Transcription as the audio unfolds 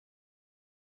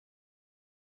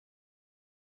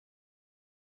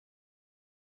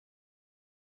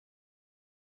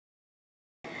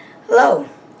Hello,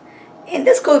 in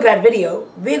this Coolgrad video,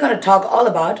 we're going to talk all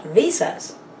about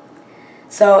visas.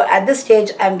 So at this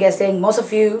stage, I'm guessing most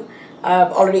of you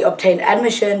have already obtained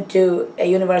admission to a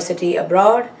university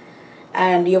abroad,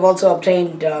 and you've also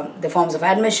obtained the forms of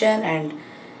admission, and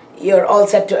you're all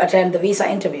set to attend the visa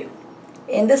interview.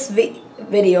 In this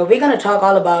video, we're going to talk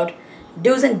all about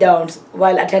do's and don'ts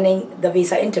while attending the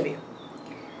visa interview.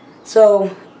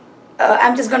 So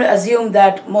I'm just going to assume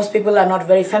that most people are not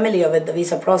very familiar with the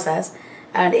visa process,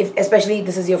 and if especially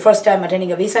this is your first time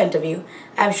attending a visa interview,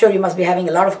 I'm sure you must be having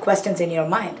a lot of questions in your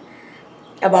mind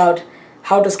about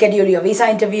how to schedule your visa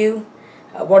interview,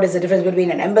 what is the difference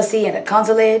between an embassy and a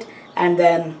consulate, and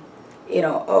then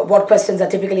what questions are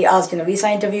typically asked in a visa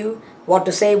interview, what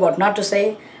to say, what not to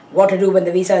say, what to do when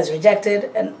the visa is rejected,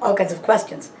 and all kinds of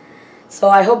questions. So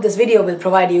I hope this video will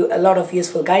provide you a lot of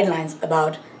useful guidelines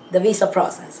about the visa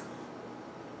process.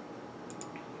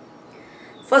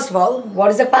 First of all,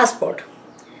 what is a passport?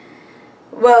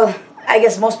 Well, I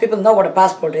guess most people know what a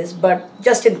passport is, but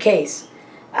just in case,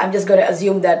 I'm just going to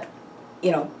assume that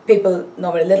people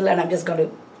know very little, and I'm just going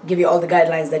to give you all the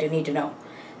guidelines that you need to know.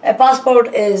 A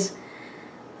passport is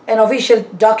an official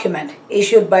document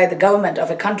issued by the government of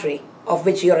a country of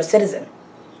which you're a citizen.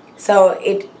 So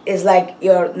it is like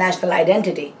your national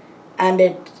identity, and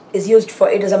it is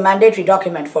a mandatory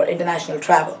document for international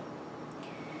travel.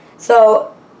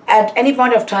 So at any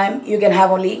point of time, you can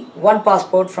have only one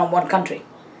passport from one country.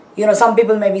 Some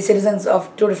people may be citizens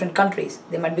of two different countries.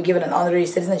 They might be given an honorary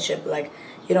citizenship, like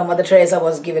Mother Teresa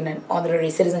was given an honorary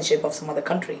citizenship of some other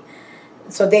country.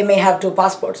 So they may have two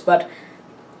passports, but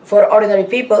for ordinary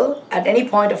people, at any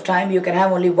point of time, you can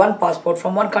have only one passport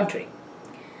from one country.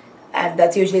 And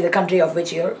that's usually the country of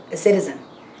which you're a citizen.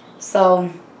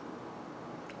 So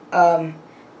in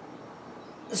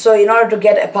order to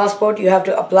get a passport, you have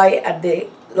to apply at the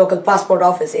local passport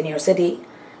office in your city.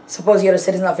 Suppose you're a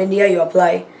citizen of India, you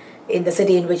apply in the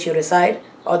city in which you reside,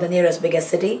 or the nearest biggest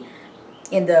city,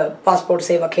 in the Passport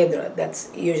Seva Kendra. That's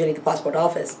usually the passport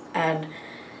office. And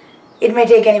it may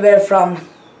take anywhere from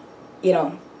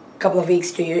a couple of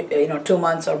weeks to 2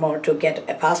 months or more to get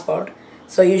a passport.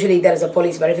 So usually there is a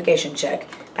police verification check,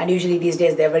 and usually these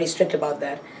days they're very strict about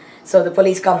that. So the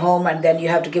police come home, and then you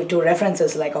have to give two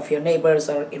references, like of your neighbors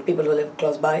or people who live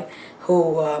close by,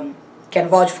 who can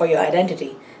vouch for your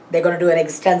identity. They're going to do an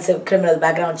extensive criminal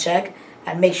background check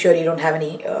and make sure you don't have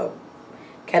any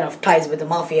kind of ties with the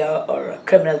mafia or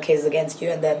criminal cases against you,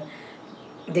 and then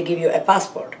they give you a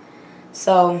passport.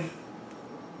 So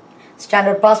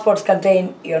standard passports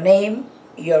contain your name,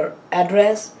 your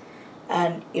address,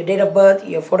 and your date of birth,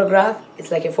 your photograph, it's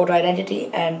like your photo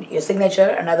identity, and your signature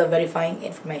and other verifying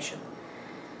information.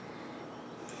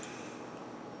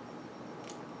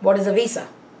 What is a visa?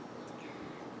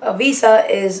 A visa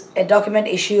is a document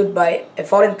issued by a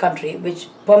foreign country which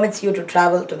permits you to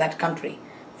travel to that country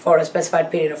for a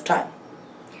specified period of time.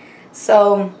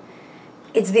 So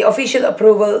it's the official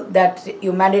approval that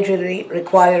you mandatorily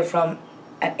require from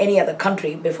any other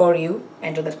country before you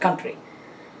enter that country.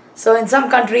 So in some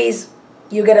countries,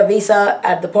 you get a visa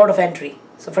at the port of entry.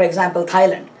 So for example,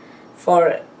 Thailand,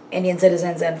 for Indian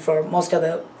citizens and for most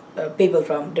other people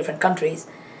from different countries,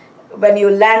 when you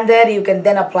land there, you can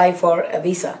then apply for a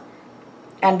visa,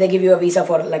 and they give you a visa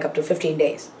for like up to 15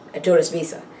 days, a tourist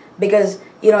visa, because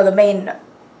the main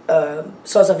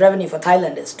source of revenue for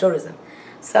Thailand is tourism.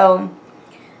 So,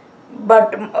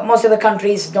 but most of the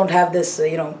countries don't have this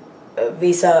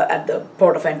visa at the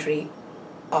port of entry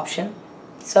option.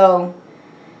 So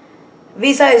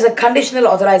visa is a conditional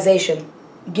authorization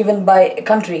given by a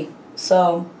country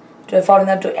to a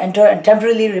foreigner to enter and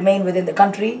temporarily remain within the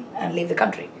country and leave the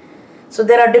country. So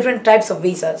there are different types of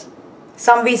visas.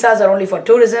 Some visas are only for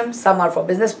tourism, some are for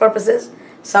business purposes,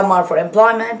 some are for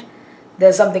employment.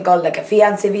 There's something called like a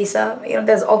fiancé visa.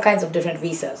 There's all kinds of different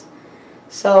visas.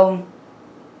 So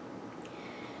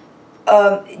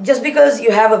just because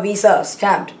you have a visa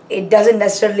stamped, it doesn't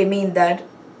necessarily mean that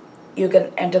you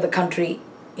can enter the country.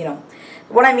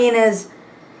 What I mean is,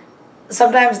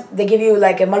 sometimes they give you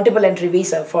like a multiple entry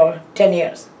visa for 10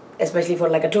 years, especially for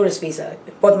like a tourist visa.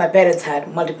 Both my parents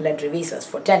had multiple entry visas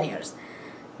for 10 years.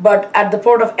 But at the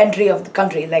port of entry of the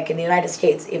country, like in the United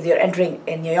States, if you're entering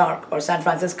in New York or San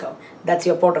Francisco, that's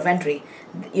your port of entry.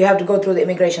 You have to go through the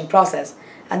immigration process,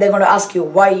 and they're going to ask you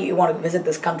why you want to visit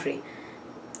this country.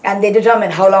 And they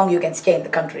determine how long you can stay in the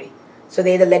country. So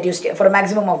they either let you stay for a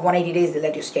maximum of 180 days, they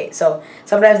let you stay. So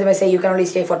sometimes they may say you can only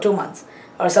stay for 2 months,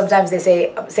 or sometimes they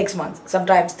say 6 months,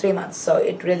 sometimes 3 months. So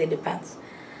it really depends.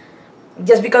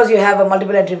 Just because you have a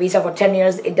multiple entry visa for 10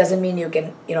 years, it doesn't mean you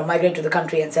can migrate to the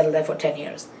country and settle there for 10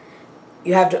 years.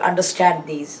 You have to understand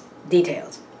these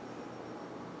details.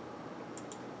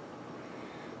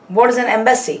 What is an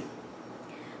embassy?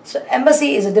 So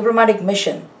embassy is a diplomatic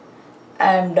mission,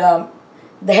 and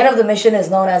the head of the mission is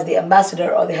known as the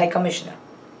ambassador or the high commissioner.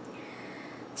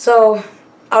 So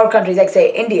our country, like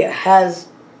say India, has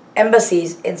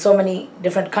embassies in so many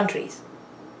different countries.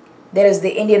 There is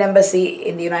the Indian embassy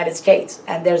in the United States,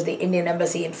 and there's the Indian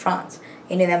embassy in France,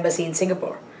 Indian embassy in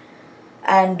Singapore.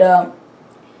 And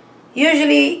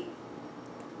usually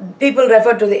people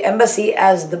refer to the embassy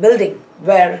as the building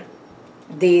where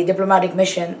the diplomatic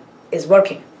mission is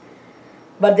working.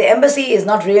 But the embassy is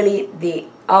not really the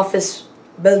office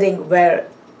building where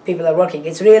people are working.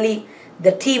 It's really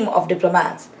the team of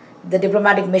diplomats. The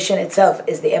diplomatic mission itself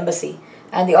is the embassy,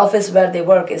 and the office where they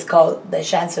work is called the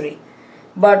chancery.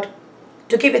 But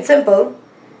to keep it simple,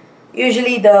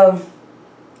 usually the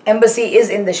embassy is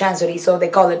in the chancery, so they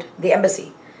call it the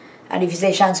embassy. And if you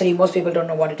say chancery, most people don't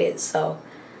know what it is. So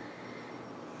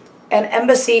an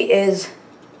embassy is,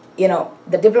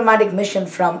 the diplomatic mission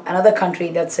from another country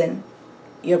that's in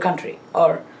your country.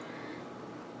 Or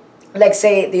like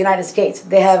say the United States,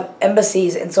 they have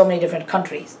embassies in so many different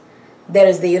countries. There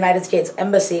is the United States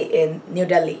Embassy in New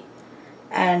Delhi,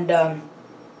 and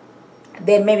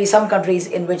there may be some countries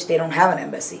in which they don't have an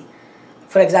embassy.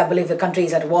 For example, if the country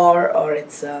is at war, or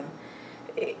it's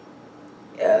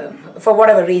for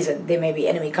whatever reason, they may be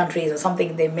enemy countries or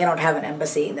something, they may not have an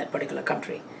embassy in that particular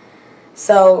country.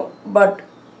 So, but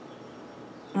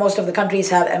most of the countries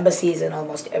have embassies in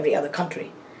almost every other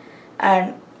country.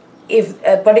 And if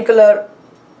a particular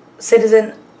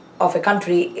citizen of a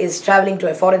country is traveling to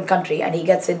a foreign country and he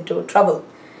gets into trouble,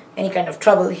 any kind of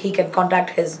trouble, he can contact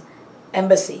his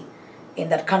embassy in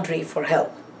that country for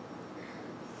help.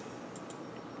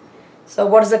 So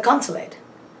what is a consulate?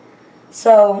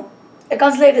 So a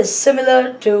consulate is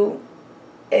similar to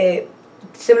an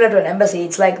embassy.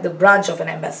 It's like the branch of an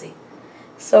embassy.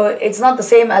 So it's not the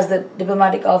same as the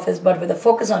diplomatic office, but with a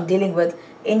focus on dealing with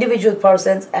individual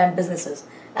persons and businesses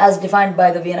as defined by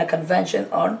the Vienna Convention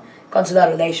on Consular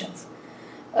Relations.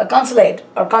 A consulate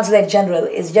or consulate general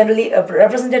is generally a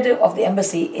representative of the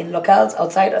embassy in locales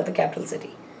outside of the capital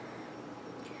city.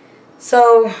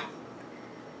 So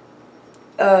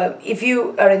if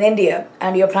you are in India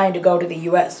and you're planning to go to the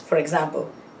US, for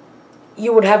example,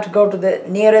 you would have to go to the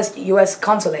nearest US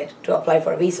consulate to apply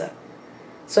for a visa.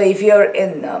 So if you're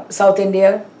in South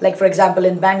India, like for example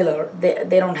in Bangalore,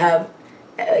 they don't have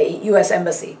a US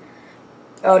embassy.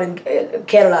 Or in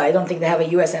Kerala, I don't think they have a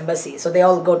US embassy. So they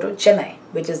all go to Chennai,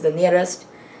 which is the nearest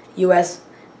US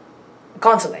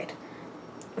consulate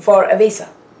for a visa.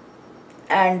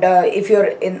 And if you're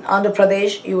in Andhra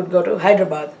Pradesh, you would go to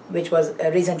Hyderabad, which was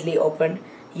a recently opened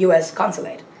US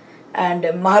consulate. And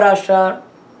Maharashtra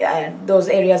and those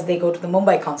areas, they go to the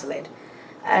Mumbai consulate.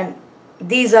 And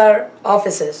these are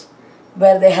offices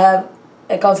where they have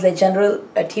a consulate general,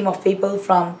 a team of people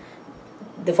from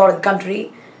the foreign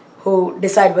country who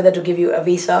decide whether to give you a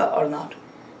visa or not.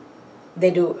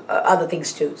 They do other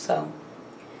things too. So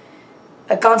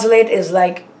a consulate is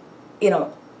like,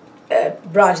 a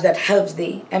branch that helps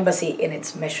the embassy in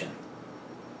its mission.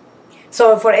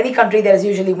 So for any country, there is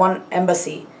usually one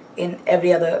embassy in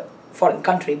every other foreign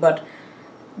country, but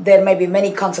there may be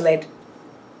many consulate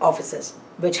offices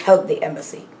which help the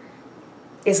embassy.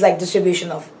 It's like distribution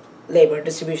of labor,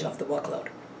 distribution of the workload.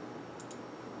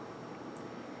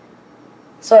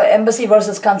 So embassy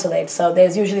versus consulate. So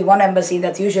there's usually one embassy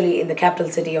that's usually in the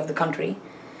capital city of the country.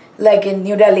 Like in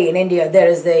New Delhi in India, there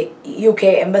is the UK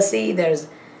embassy, there's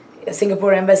a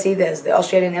Singapore embassy, there's the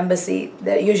Australian embassy.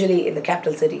 They're usually in the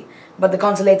capital city, but the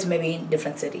consulates may be in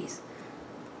different cities.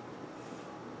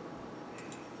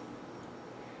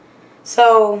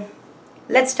 So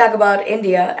let's talk about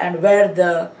India and where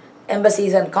the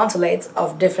embassies and consulates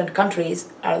of different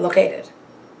countries are located.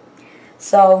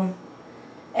 So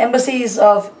embassies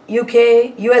of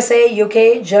USA,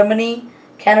 UK, Germany,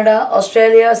 Canada,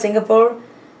 Australia, Singapore.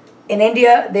 In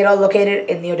India, they're all located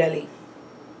in New Delhi.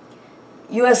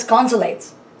 US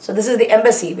consulates. So this is the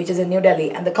embassy which is in New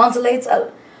Delhi, and the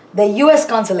US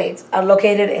consulates are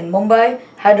located in Mumbai,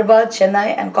 Hyderabad,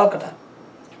 Chennai, and Kolkata.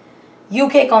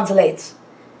 UK consulates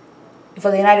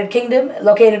for the United Kingdom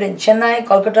located in Chennai,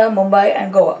 Kolkata, Mumbai,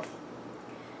 and Goa.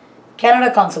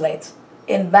 Canada consulates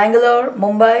in Bangalore,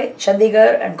 Mumbai,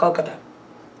 Chandigarh, and Kolkata.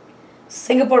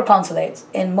 Singapore consulates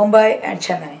in Mumbai and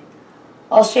Chennai.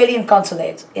 Australian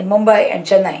consulates in Mumbai and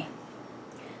Chennai.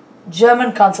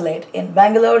 German consulate in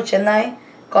Bangalore, Chennai,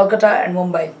 Kolkata, and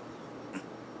Mumbai.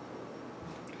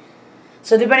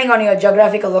 So depending on your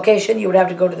geographical location, you would have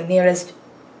to go to the nearest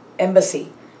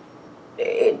embassy.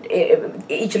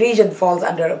 Each region falls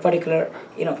under a particular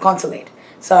consulate.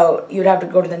 So you'd have to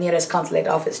go to the nearest consulate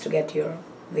office to get your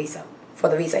visa for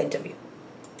the visa interview.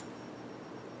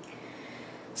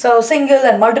 So single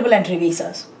and multiple entry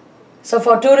visas. So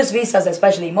for tourist visas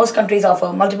especially, most countries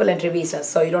offer multiple entry visas,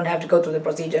 so you don't have to go through the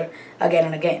procedure again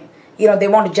and again. They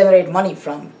want to generate money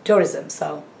from tourism.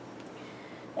 So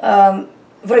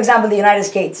for example, the United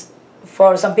States,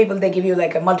 for some people they give you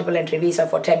like a multiple entry visa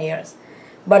for 10 years.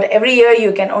 But every year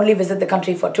you can only visit the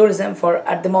country for tourism for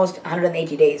at the most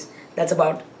 180 days. That's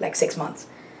about like 6 months.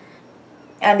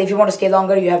 And if you want to stay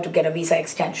longer, you have to get a visa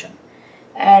extension.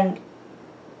 And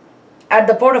at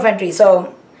the port of entry,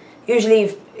 so usually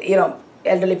if,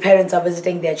 elderly parents are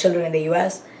visiting their children in the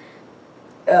US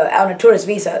on a tourist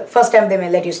visa, first time they may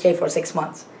let you stay for 6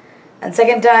 months. And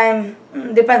second time,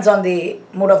 depends on the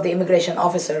mood of the immigration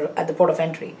officer at the port of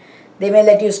entry. They may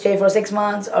let you stay for 6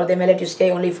 months, or they may let you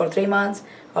stay only for 3 months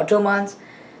or 2 months.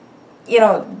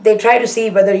 They try to see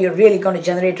whether you're really going to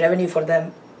generate revenue for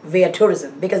them via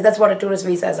tourism, because that's what a tourist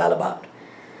visa is all about.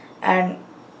 And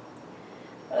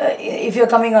if you're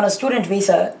coming on a student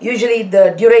visa, usually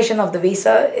the duration of the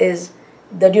visa is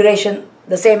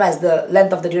the same as the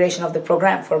length of the duration of the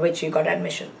program for which you got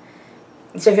admission.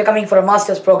 So if you're coming for a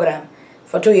master's program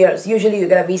for 2 years, usually you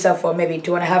get a visa for maybe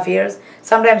 2.5 years.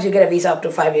 Sometimes you get a visa up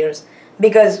to 5 years,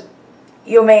 because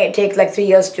you may take like 3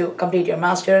 years to complete your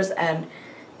master's, and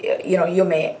you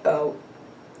may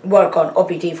work on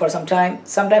OPT for some time.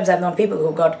 Sometimes I've known people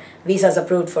who got visas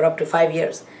approved for up to 5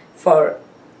 years for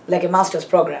like a master's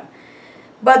program.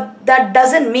 But that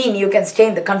doesn't mean you can stay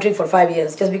in the country for 5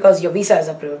 years just because your visa is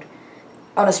approved.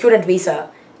 On a student visa,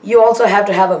 you also have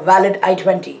to have a valid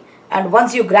I-20. And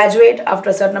once you graduate after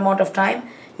a certain amount of time,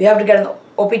 you have to get an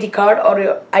OPT card, or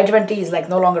your I-20 is like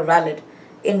no longer valid,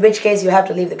 in which case you have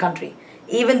to leave the country.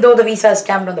 Even though the visa is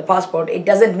stamped on the passport, it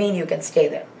doesn't mean you can stay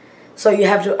there. So you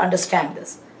have to understand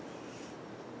this.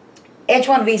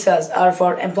 H-1 visas are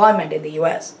for employment in the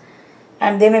US,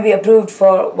 and they may be approved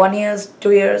for 1 year,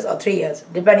 2 years, or 3 years,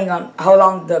 depending on how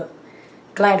long the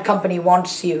client company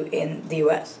wants you in the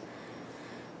US.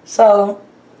 So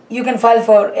you can file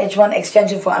for H-1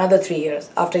 extension for another 3 years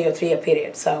after your 3-year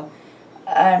period.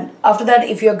 And after that,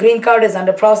 if your green card is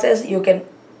under process,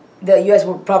 the US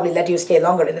would probably let you stay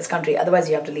longer in this country. Otherwise,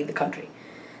 you have to leave the country.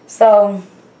 So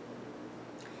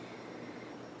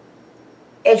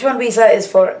H-1 visa is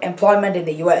for employment in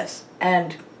the US,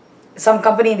 and some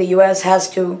company in the US has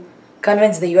to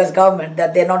convince the US government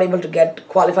that they're not able to get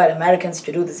qualified Americans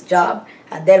to do this job,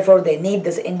 and therefore they need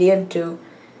this Indian to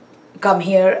come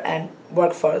here and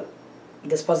work for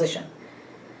this position.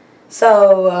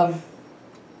 So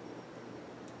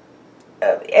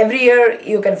every year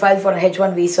you can file for an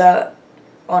H-1 visa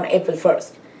on April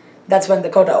 1st. That's when the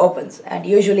quota opens, and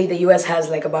usually the US has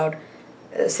like about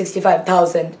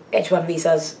 65,000 H-1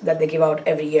 visas that they give out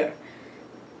every year,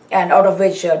 and out of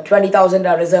which 20,000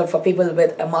 are reserved for people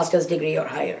with a master's degree or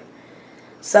higher.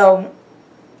 So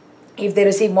if they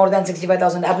receive more than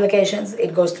 65,000 applications,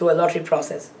 it goes through a lottery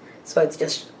process. So it's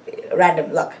just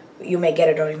random luck. You may get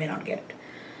it or you may not get it.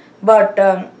 But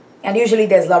and usually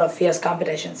there's a lot of fierce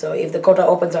competition. So if the quota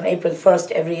opens on April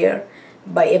 1st every year,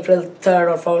 by April 3rd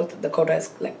or 4th, the quota is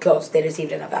like closed. They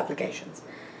received enough applications.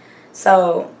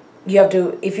 So you have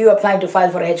to, if you are planning to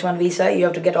file for a H-1 visa, you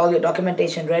have to get all your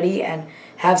documentation ready and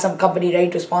have some company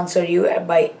ready to sponsor you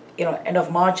by end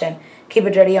of March, and keep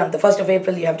it ready on the 1st of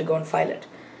April. You have to go and file it.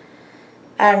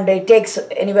 And it takes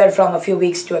anywhere from a few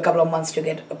weeks to a couple of months to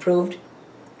get approved.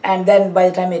 And then by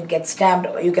the time it gets stamped,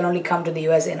 you can only come to the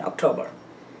US in October.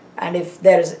 And if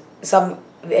there's some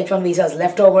H-1 visas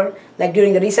left over, like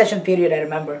during the recession period, I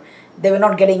remember, they were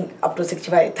not getting up to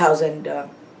 65,000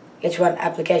 H-1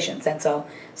 applications. And so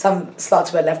some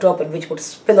slots were left open, which would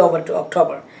spill over to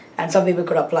October. And some people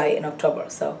could apply in October.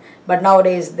 But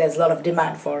nowadays, there's a lot of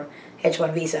demand for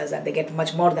H-1 visas, and they get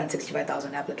much more than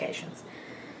 65,000 applications.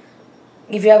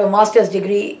 If you have a master's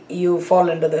degree, you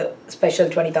fall under the special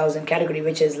 20,000 category,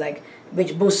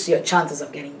 which boosts your chances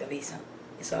of getting the visa.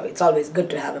 So it's always good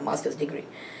to have a master's degree.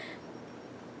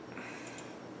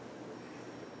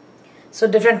 So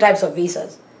different types of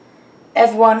visas.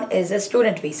 F1 is a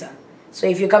student visa. So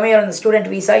if you come here on the student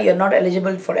visa, you're not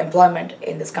eligible for employment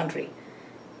in this country,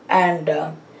 and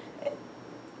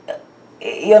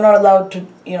you're not allowed to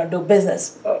do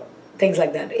business or things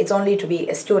like that. It's only to be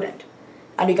a student.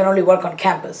 And you can only work on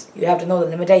campus. You have to know the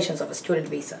limitations of a student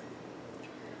visa.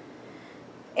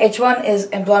 H-1 is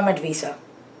employment visa.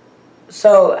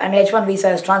 So an H-1 visa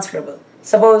is transferable.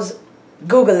 Suppose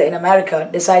Google in America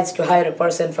decides to hire a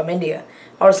person from India,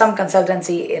 or some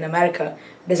consultancy in America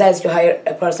decides to hire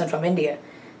a person from India.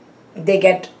 They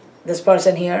get this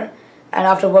person here, and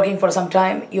after working for some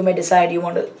time, you may decide you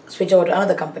want to switch over to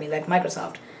another company like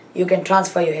Microsoft. You can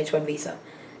transfer your H-1 visa.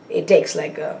 it takes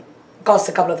like costs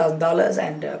a couple of $1,000,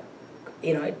 and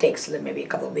it takes maybe a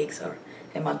couple of weeks or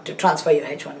a month to transfer your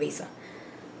H1 visa.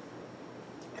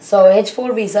 So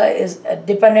H4 visa is a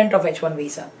dependent of H1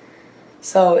 visa.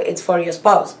 So it's for your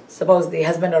spouse. Suppose the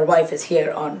husband or wife is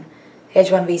here on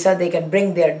H1 visa, they can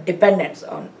bring their dependents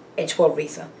on H4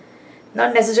 visa.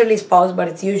 Not necessarily spouse, but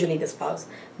it's usually the spouse.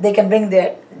 They can bring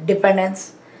their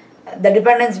dependents. The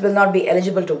dependents will not be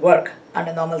eligible to work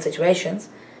under normal situations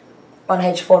on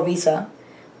H4 visa.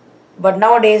 But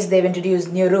nowadays they've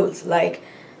introduced new rules, like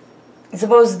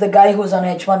suppose the guy who's on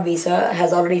H1 visa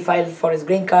has already filed for his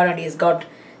green card and he's got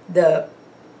the,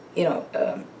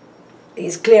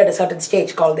 he's cleared a certain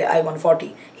stage called the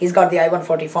I-140. He's got the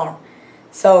I-140 form.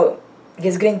 So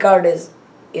his green card is,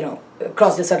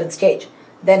 crossed a certain stage.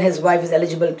 Then his wife is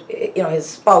eligible, his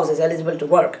spouse is eligible to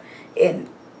work in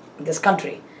this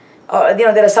country. Or,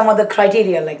 there are some other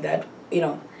criteria like that,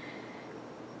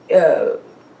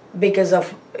 because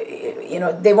of,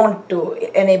 they want to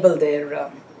enable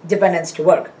their dependents to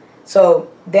work. So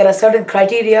there are certain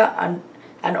criteria,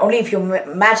 and only if you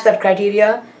match that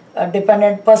criteria, a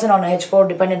dependent person on a H4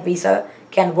 dependent visa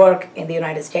can work in the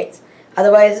United States.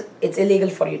 Otherwise, it's illegal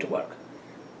for you to work.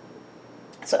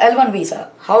 So L1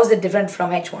 visa, how is it different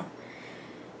from H1?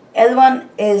 L1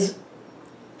 is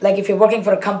like if you're working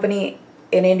for a company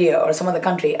in India or some other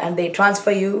country and they transfer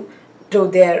you to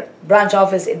their branch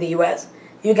office in the US.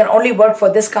 You can only work for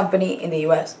this company in the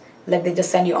US, like they just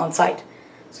send you on site.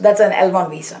 So that's an L1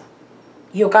 visa.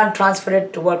 You can't transfer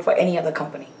it to work for any other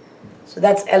company. So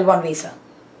that's L1 visa.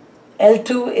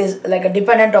 L2 is like a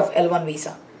dependent of L1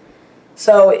 visa.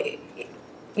 So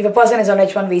if a person is on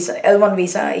H1 visa, L1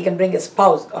 visa, he can bring his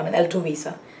spouse on an L2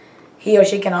 visa. He or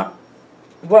she cannot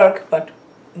work, but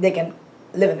they can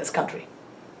live in this country.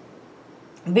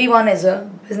 B1 is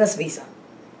a business visa.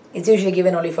 It's usually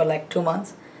given only for like 2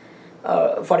 months,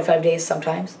 45 days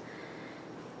sometimes.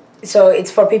 So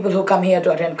it's for people who come here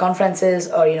to attend conferences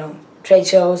or, trade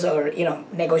shows or,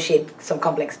 negotiate some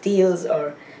complex deals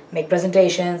or make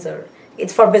presentations, or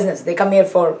it's for business. They come here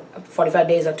for 45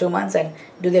 days or 2 months and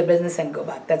do their business and go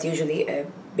back. That's usually a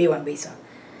B1 visa.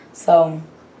 So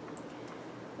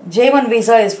J1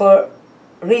 visa is for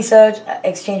research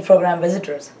exchange program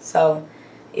visitors. So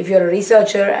if you're a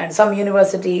researcher and some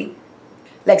university,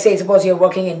 like say suppose you're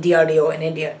working in DRDO in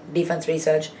India, Defense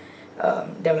Research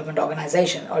Development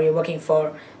Organization, or you're working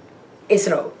for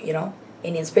ISRO,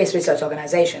 Indian Space Research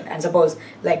Organization, and suppose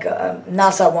like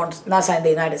NASA in the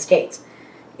United States,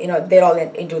 they're all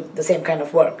into the same kind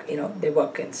of work, they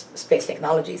work in space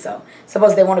technology. So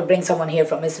suppose they want to bring someone here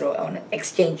from ISRO on an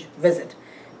exchange visit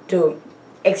to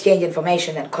exchange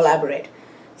information and collaborate.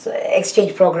 So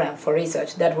exchange program for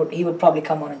research, he would probably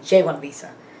come on a J1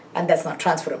 visa, and that's not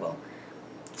transferable.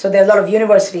 So there are a lot of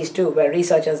universities too where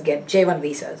researchers get J1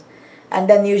 visas, and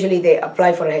then usually they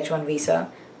apply for a H1 visa.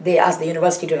 They ask the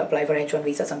university to apply for a H1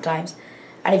 visa sometimes,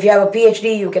 and if you have a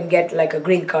PhD, you can get like a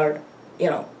green card,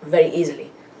 very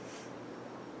easily.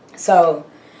 So,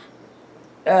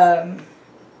 talking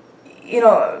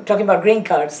about green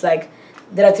cards, like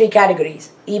there are 3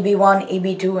 categories: EB1,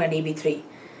 EB2, and EB3.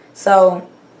 So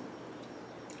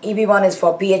EB1 is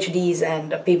for PhDs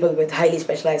and people with highly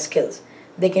specialized skills.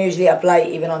 They can usually apply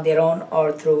even on their own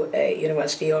or through a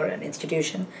university or an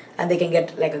institution, and they can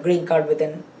get like a green card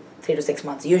within 3 to 6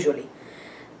 months usually.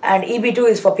 And EB2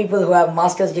 is for people who have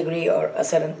master's degree or a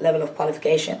certain level of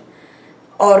qualification,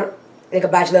 or like a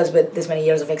bachelor's with this many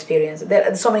years of experience. There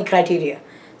are so many criteria.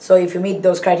 So if you meet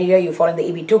those criteria, you fall in the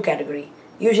EB2 category,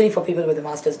 usually for people with a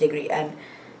master's degree, and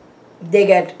they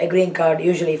get a green card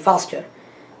usually faster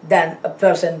than a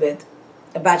person with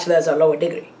a bachelor's or lower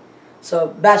degree. So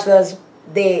bachelor's,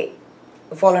 they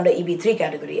fall under EB3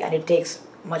 category, and it takes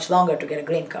much longer to get a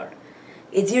green card.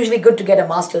 It's usually good to get a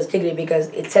master's degree because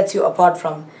it sets you apart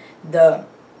from the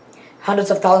hundreds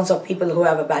of thousands of people who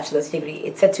have a bachelor's degree.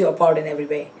 It sets you apart in every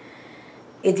way.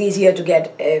 It's easier to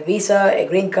get a visa, a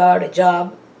green card, a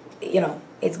job.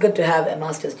 It's good to have a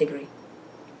master's degree.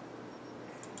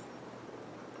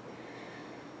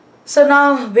 So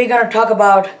now we're going to talk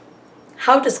about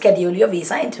how to schedule your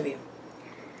visa interview.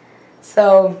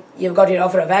 So you've got your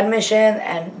offer of admission,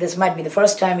 and this might be the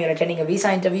first time you're attending a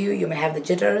visa interview. You may have the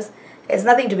jitters. It's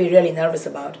nothing to be really nervous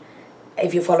about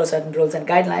if you follow certain rules and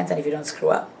guidelines and if you don't screw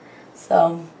up.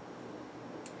 So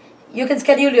you can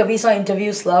schedule your visa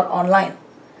interview slot online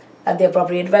at the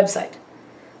appropriate website.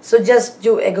 So just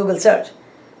do a Google search.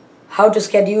 How to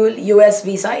schedule US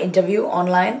visa interview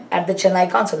online at the Chennai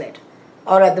consulate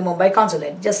or at the Mumbai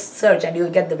consulate. Just search and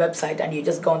you'll get the website, and you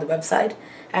just go on the website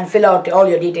and fill out all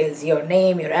your details, your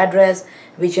name, your address,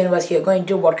 which university you're going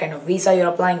to, what kind of visa you're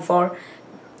applying for,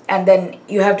 and then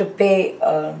you have to pay,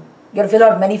 you have to fill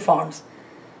out many forms,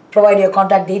 provide your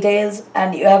contact details,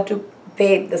 and you have to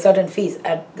pay the certain fees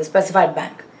at the specified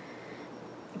bank.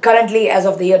 Currently, as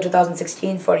of the year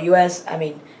 2016 for US, I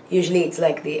mean, usually it's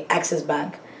like the Axis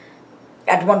Bank.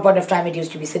 At one point of time, it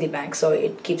used to be Citibank, so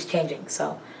it keeps changing.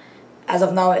 So, as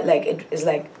of now, like it is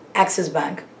like Axis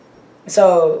Bank.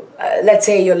 So, let's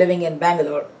say you're living in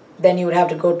Bangalore, then you would have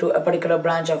to go to a particular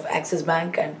branch of Axis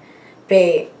Bank and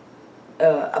pay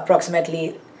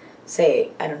approximately, say,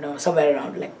 I don't know, somewhere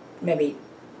around like maybe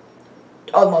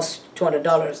almost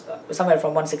 $200, somewhere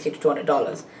from 160 to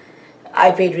 $200.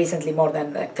 I paid recently more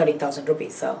than like 13,000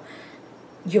 rupees. So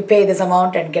you pay this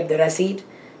amount and get the receipt.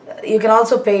 You can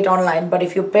also pay it online, but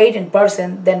if you pay it in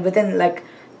person, then within like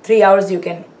 3 hours you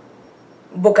can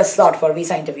book a slot for a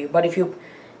visa interview. But if you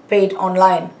pay it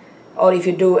online, or if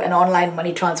you do an online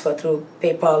money transfer through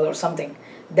PayPal or something,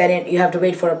 then you have to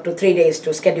wait for up to 3 days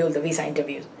to schedule the visa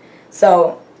interviews.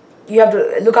 So you have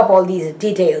to look up all these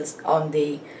details on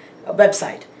the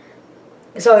website.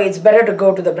 So it's better to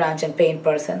go to the branch and pay in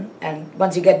person, and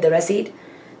once you get the receipt,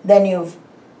 then you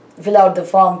fill out the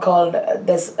form called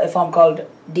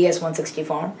DS-160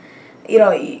 form.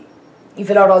 You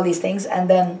fill out all these things, and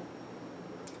then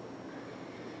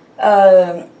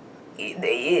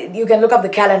you can look up the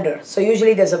calendar. So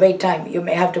usually there's a wait time. You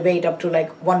may have to wait up to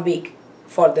like 1 week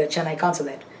for the Chennai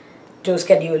consulate to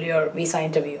schedule your visa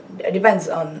interview. It depends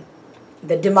on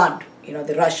the demand,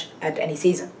 the rush at any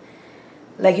season.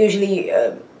 Like usually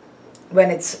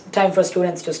when it's time for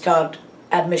students to start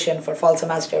admission for fall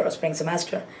semester or spring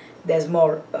semester, there's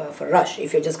more for rush.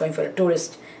 If you're just going for a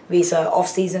tourist visa off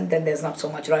season, then there's not so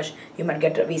much rush. You might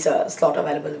get a visa slot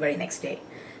available the very next day.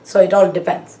 So it all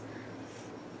depends.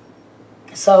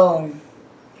 So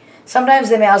sometimes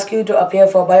they may ask you to appear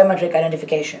for biometric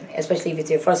identification, especially if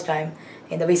it's your first time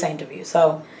in the visa interview.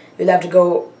 So you'll have to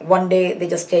go one day, they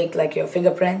just take like your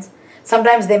fingerprints.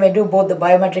 Sometimes they may do both the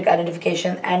biometric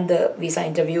identification and the visa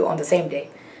interview on the same day.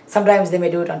 Sometimes they may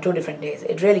do it on 2 different days.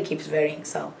 It really keeps varying.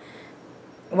 So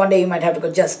one day you might have to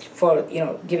go just for,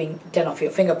 giving 10 of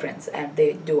your fingerprints, and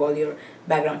they do all your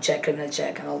background check, criminal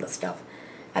check, and all that stuff.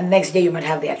 And the next day you might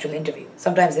have the actual interview.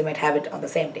 Sometimes they might have it on the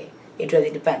same day. It really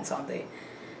depends on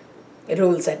the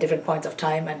rules at different points of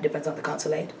time, and depends on the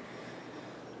consulate.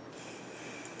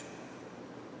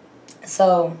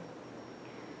 So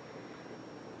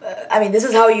this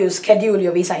is how you schedule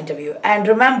your visa interview. And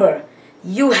remember,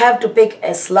 you have to pick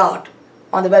a slot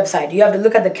on the website. You have to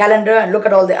look at the calendar and look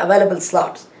at all the available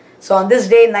slots. So on this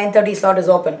day, 9:30 slot is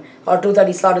open or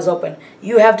 2:30 slot is open.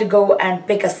 You have to go and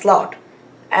pick a slot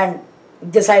and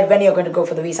decide when you're going to go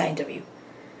for the visa interview.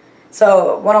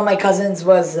 So one of my cousins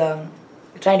was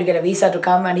trying to get a visa to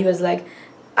come, and he was like,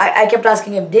 I kept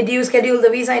asking him, did you schedule the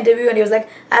visa interview? And he was like,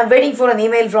 I'm waiting for an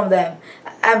email from them.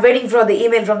 I'm waiting for the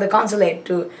email from the consulate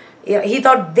to, he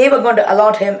thought they were going to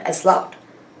allot him a slot.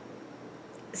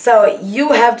 So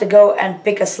you have to go and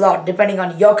pick a slot depending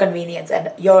on your convenience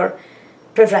and your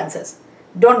preferences.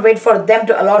 Don't wait for them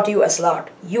to allot you a slot.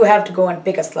 You have to go and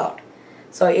pick a slot.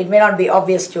 So it may not be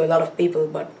obvious to a lot of people,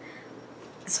 but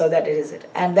so that it is it.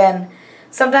 And then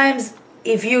sometimes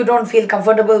if you don't feel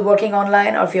comfortable working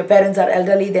online, or if your parents are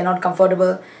elderly, they're not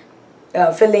comfortable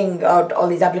filling out all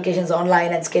these applications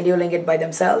online and scheduling it by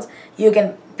themselves, you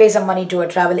can pay some money to a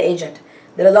travel agent.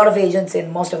 There are a lot of agents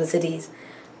in most of the cities,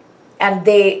 and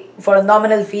they, for a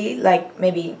nominal fee, like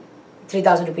maybe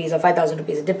 3,000 rupees or 5,000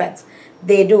 rupees, it depends.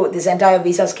 They do this entire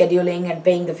visa scheduling and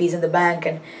paying the fees in the bank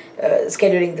and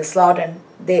scheduling the slot, and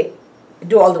they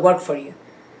do all the work for you.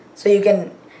 So you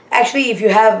can, actually, if you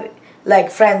have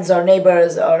like friends or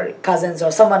neighbors or cousins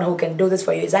or someone who can do this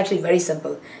for you, it's actually very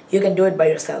simple. You can do it by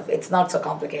yourself. It's not so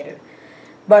complicated.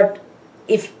 But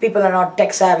if people are not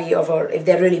tech savvy, or if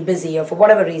they're really busy, or for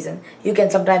whatever reason, you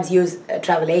can sometimes use a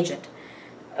travel agent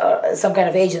or some kind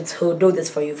of agents who do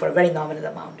this for you for a very nominal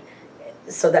amount.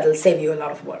 So that will save you a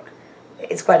lot of work.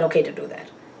 It's quite okay to do that.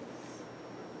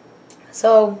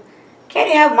 So, can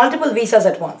you have multiple visas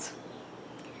at once?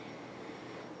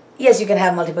 Yes, you can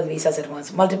have multiple visas at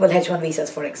once. Multiple H1 visas,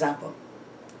 for example.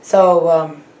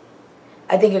 So,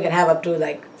 I think you can have up to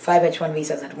like 5 H1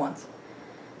 visas at once.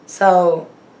 So,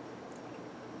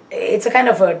 it's a kind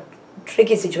of a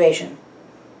tricky situation.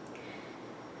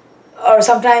 Or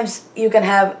sometimes you can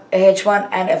have a H1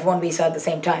 and F1 visa at the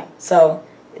same time. So,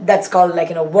 that's called like,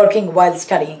 working while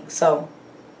studying. So,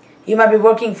 you might be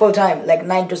working full-time, like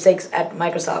 9 to 6 at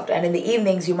Microsoft, and in the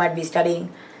evenings you might be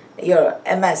studying your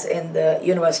MS in the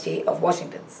University of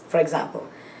Washington, for example.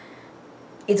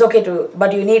 It's okay to,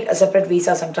 but you need a separate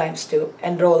visa sometimes to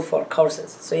enroll for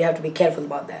courses, so you have to be careful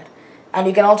about that. And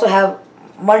you can also have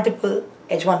multiple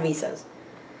H1 visas.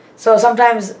 So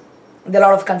sometimes there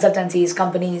are a lot of consultancies,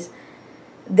 companies,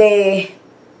 they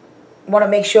want to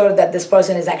make sure that this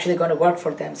person is actually going to work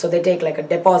for them. So they take like a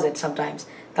deposit sometimes,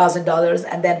 $1,000,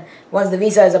 and then once the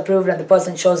visa is approved and the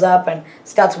person shows up and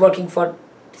starts working for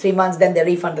 3 months, then they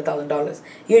refund the $1,000.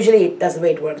 Usually that's the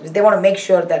way it works. They want to make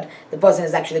sure that the person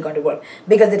is actually going to work,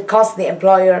 because it costs the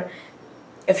employer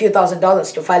a few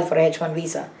 $1,000s to file for a H1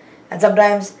 visa. And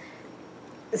sometimes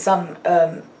some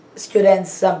students,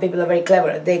 some people are very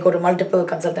clever. They go to multiple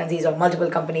consultancies or multiple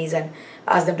companies and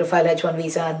ask them to file H1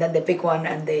 visa, and then they pick one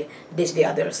and they ditch the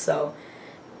others. So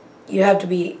you have to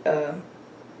be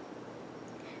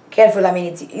careful. I mean,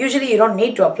 it's usually you don't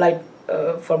need to apply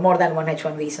for more than one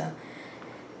H1 visa.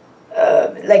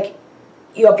 Like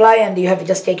you apply and you have to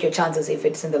just take your chances if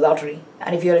it's in the lottery.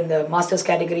 And if you're in the master's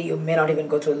category, you may not even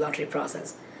go through the lottery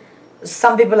process.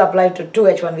 Some people apply to 2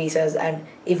 H1 visas, and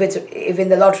if in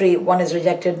the lottery one is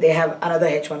rejected, they have another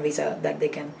H1 visa that they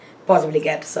can possibly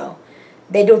get. So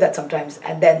they do that sometimes,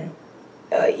 and then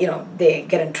they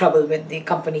get in trouble with the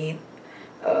company.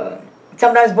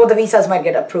 Sometimes both the visas might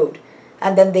get approved,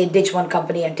 and then they ditch one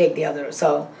company and take the other.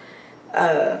 So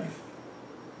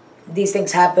these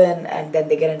things happen, and then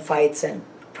they get in fights and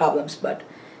problems, but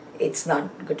it's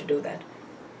not good to do that.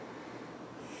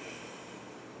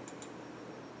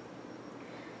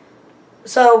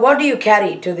 So what do you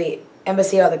carry to the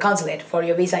embassy or the consulate for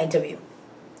your visa interview?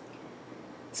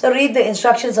 So read the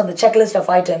instructions on the checklist of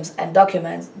items and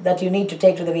documents that you need to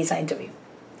take to the visa interview.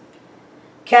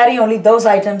 Carry only those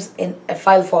items in a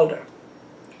file folder.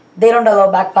 They don't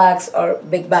allow backpacks or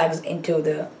big bags into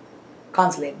the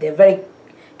consulate. They're very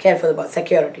careful about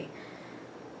security.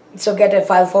 So get a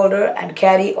file folder and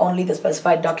carry only the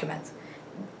specified documents.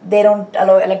 They don't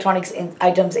allow electronics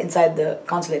items inside the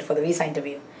consulate for the visa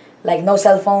interview. Like no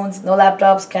cell phones, no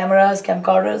laptops, cameras,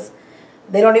 camcorders.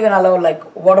 They don't even allow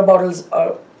like water bottles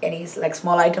or any like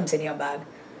small items in your bag.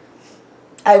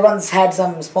 I once had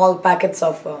some small packets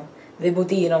of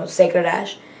vibhuti, sacred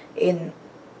ash, in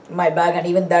my bag, and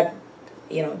even that,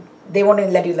 they won't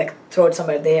even let you like throw it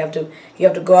somewhere. You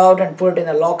have to go out and put it in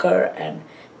a locker and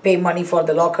pay money for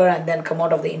the locker, and then come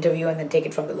out of the interview and then take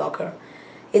it from the locker.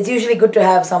 It's usually good to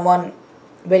have someone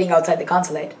waiting outside the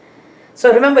consulate.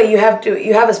 So remember, you have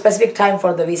a specific time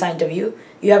for the visa interview.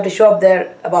 You have to show up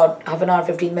there about half an hour,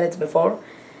 15 minutes before.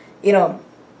 In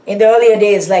the earlier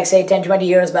days, like say 10, 20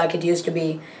 years back, it used to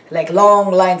be like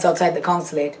long lines outside the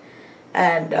consulate.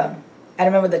 And I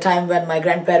remember the time when my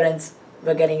grandparents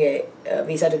were getting a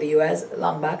visa to the US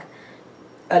long back,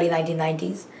 early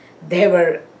 1990s. They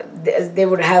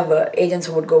would have agents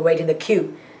who would go wait in the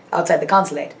queue outside the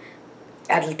consulate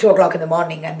at 2 o'clock in the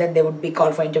morning, and then they would be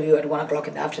called for interview at 1 o'clock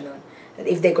in the afternoon.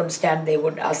 If they couldn't stand, they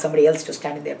would ask somebody else to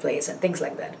stand in their place and things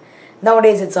like that.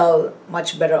 Nowadays, it's all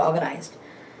much better organized.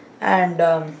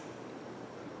 And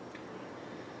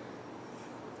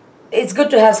it's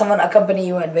good to have someone accompany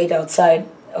you and wait outside,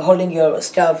 holding your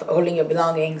stuff, holding your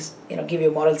belongings, give you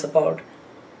moral support.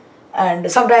 And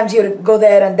sometimes you go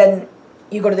there and then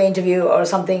you go to the interview or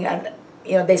something, and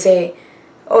they say,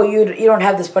 oh, you don't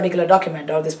have this particular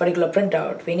document or this particular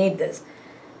printout, we need this.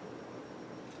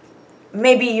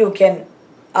 Maybe you can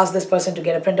ask this person to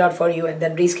get a printout for you and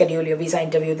then reschedule your visa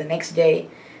interview the next day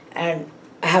and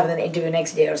have an interview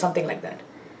next day or something like that.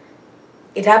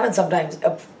 It happens sometimes.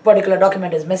 A particular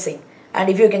document is missing, and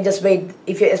if you can just wait,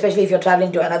 especially if you're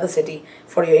traveling to another city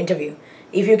for your interview,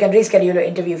 if you can reschedule your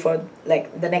interview for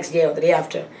like the next day or the day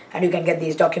after, and you can get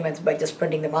these documents by just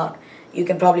printing them out, you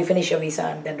can probably finish your visa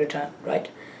and then return, right?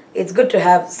 It's good to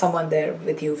have someone there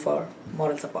with you for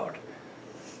moral support.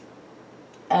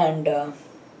 And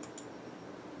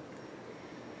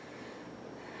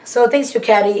so things to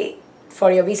carry for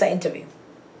your visa interview.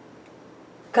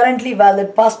 Currently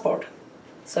valid passport.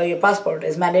 So your passport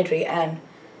is mandatory, and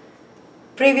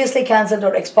previously cancelled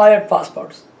or expired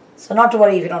passports. So not to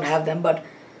worry if you don't have them, but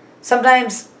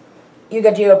sometimes you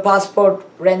get your passport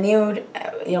renewed,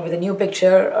 with a new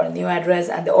picture or a new address,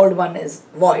 and the old one is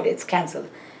void, it's cancelled.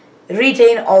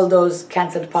 Retain all those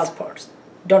cancelled passports.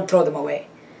 Don't throw them away.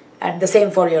 And the same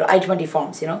for your I-20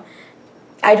 forms,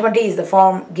 I-20 is the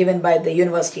form given by the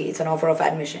university. It's an offer of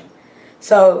admission.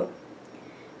 So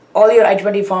all your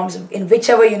I-20 forms, in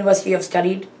whichever university you have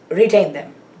studied, retain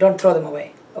them. Don't throw them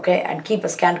away, okay? And keep a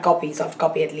scanned copy, soft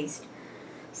copy at least.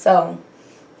 So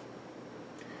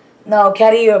now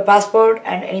carry your passport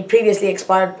and any previously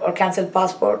expired or cancelled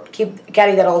passport,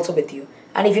 carry that also with you.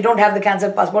 And if you don't have the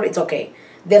cancelled passport, it's okay.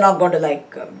 They're not going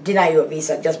to deny you a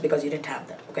visa just because you didn't have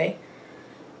that, okay?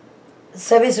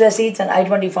 Service receipts and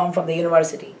I-20 form from the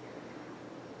university.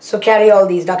 So carry all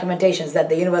these documentations that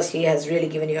the university has really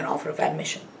given you an offer of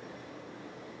admission.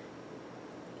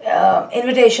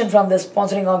 Invitation from the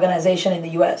sponsoring organization in the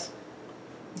US.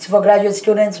 So for graduate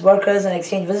students, workers, and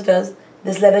exchange visitors,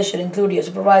 this letter should include your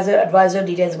supervisor, advisor,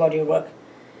 details about your work.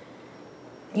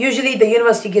 Usually the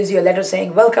university gives you a letter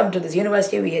saying, welcome to this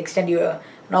university, we extend you an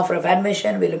offer of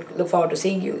admission, we look forward to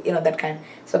seeing you, that kind.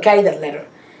 So carry that letter.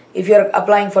 If you're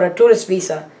applying for a tourist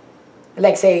visa,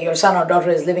 like say your son or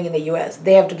daughter is living in the US,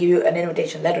 they have to give you an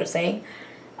invitation letter saying,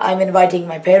 I'm inviting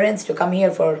my parents to come here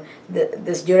for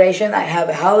this duration, I have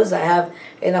a house, I have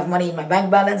enough money in my bank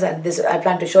balance, and I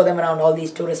plan to show them around all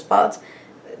these tourist spots.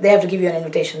 They have to give you an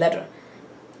invitation letter.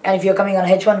 And if you're coming on a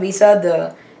H1 visa,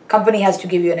 the company has to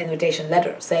give you an invitation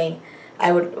letter saying,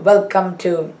 I would welcome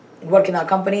to work in our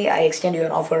company, I extend you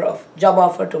an job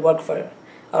offer to work for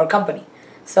our company.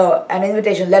 So an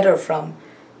invitation letter from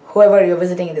whoever you're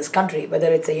visiting in this country,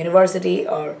 whether it's a university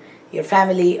or your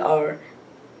family or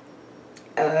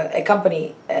a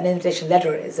company, an invitation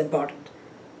letter is important.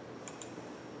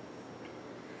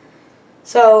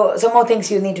 So some more things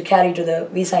you need to carry to the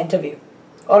visa interview.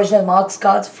 Original marks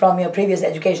cards from your previous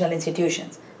educational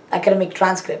institutions, academic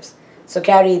transcripts, so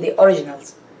carry the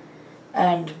originals,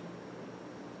 and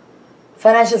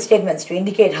financial statements to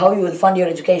indicate how you will fund your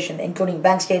education, including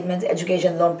bank statements,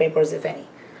 education loan papers, if any.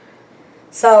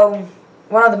 So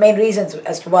one of the main reasons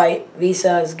as to why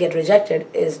visas get rejected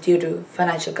is due to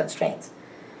financial constraints.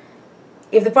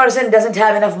 If the person doesn't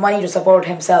have enough money to support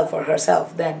himself or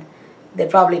herself, then they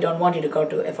probably don't want you to go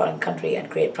to a foreign country and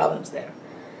create problems there.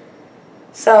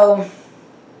 So,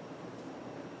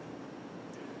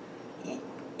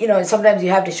 sometimes you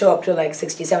have to show up to like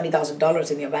 $60,000,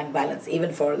 $70,000 in your bank balance,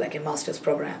 even for like a master's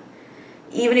program.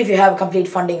 Even if you have a complete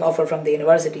funding offer from the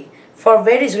university, for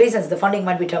various reasons the funding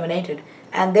might be terminated,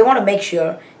 and they want to make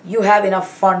sure you have enough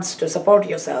funds to support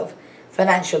yourself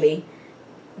financially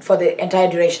for the entire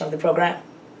duration of the program.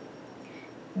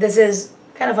 This is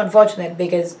kind of unfortunate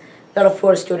because a lot of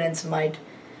poor students might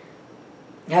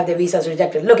have their visas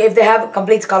rejected. Look, if they have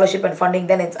complete scholarship and funding,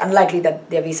 then it's unlikely that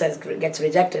their visa gets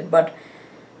rejected, but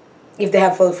if they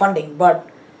have full funding. But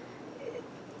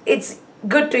it's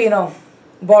good to,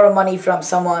 borrow money from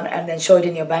someone and then show it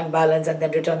in your bank balance and then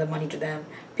return the money to them.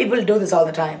 People do this all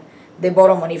the time. They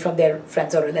borrow money from their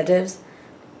friends or relatives,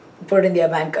 put it in their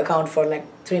bank account for like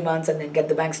 3 months and then get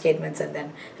the bank statements and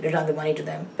then return the money to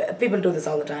them. People do this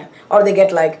all the time. Or they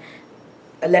get like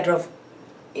a letter of,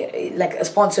 like a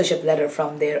sponsorship letter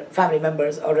from their family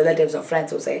members or relatives or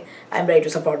friends who say, I'm ready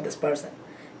to support this person.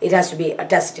 It has to be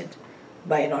attested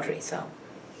by a notary.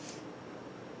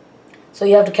 So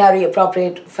you have to carry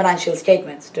appropriate financial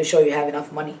statements to show you have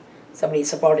enough money, somebody is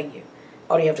supporting you,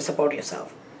 or you have to support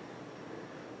yourself.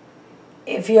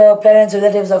 If your parents,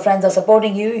 relatives, or friends are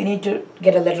supporting you, you need to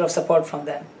get a letter of support from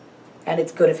them, and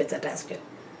it's good if it's attested.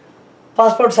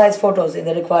 Passport size photos in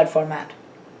the required format.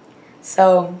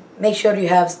 So make sure you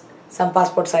have some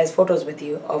passport size photos with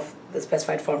you of the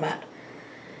specified format.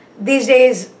 These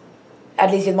days,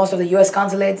 at least in most of the US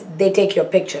consulates, they take your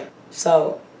picture.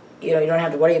 So you don't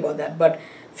have to worry about that. But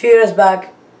a few years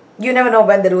back, you never know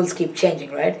when the rules keep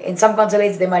changing, right? In some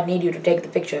consulates, they might need you to take the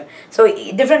picture. So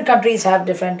different countries have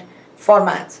different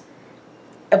formats.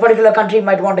 A particular country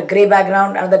might want a gray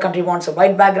background, another country wants a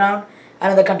white background,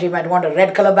 another country might want a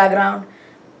red color background.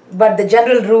 But the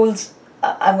general rules,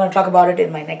 I'm going to talk about it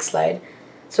in my next slide.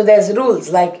 So there's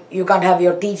rules like you can't have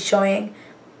your teeth showing,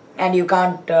 and you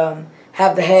can't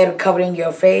have the hair covering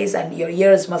your face, and your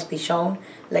ears must be shown.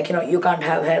 Like, you can't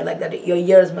have hair like that. Your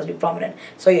ears must be prominent.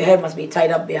 So your hair must be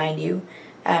tied up behind you.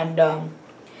 And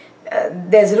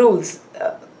there's rules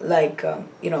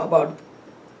about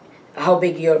how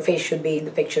big your face should be in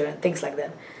the picture and things like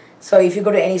that. So if you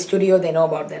go to any studio, they know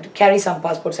about that. Carry some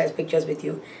passport size pictures with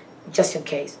you, just in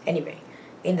case, anyway,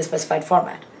 in the specified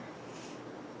format.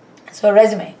 So a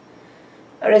resume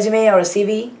or a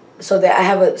CV. So I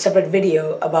have a separate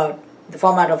video about the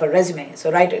format of a resume.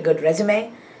 So write a good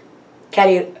resume,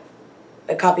 carry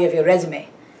a copy of your resume,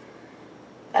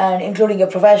 and including your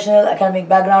professional, academic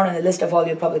background and a list of all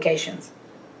your publications.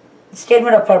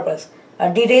 Statement of purpose,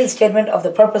 a detailed statement of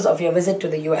the purpose of your visit to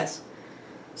the US.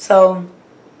 So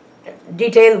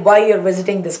detail why you're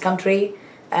visiting this country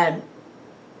and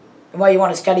why you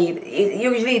want to study.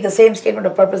 Usually the same statement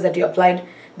of purpose that you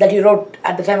wrote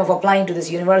at the time of applying to this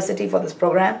university for this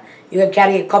program, you can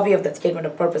carry a copy of that statement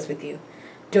of purpose with you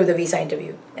to the visa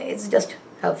interview. It's just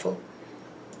helpful.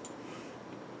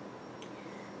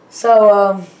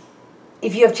 So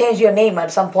if you have changed your name at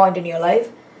some point in your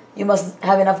life, you must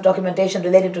have enough documentation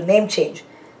related to name change,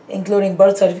 including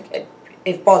birth certificate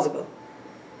if possible.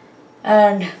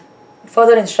 And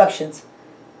further instructions.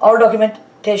 All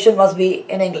documentation must be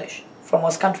in English for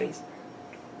most countries.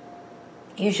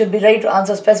 You should be ready to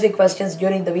answer specific questions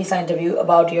during the visa interview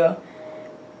about your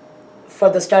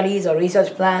further studies or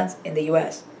research plans in the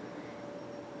US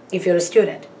if you're a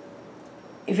student.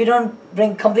 If you don't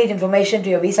bring complete information to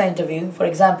your visa interview, for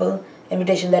example,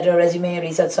 invitation letter, resume,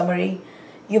 research summary,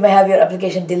 you may have your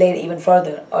application delayed even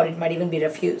further, or it might even be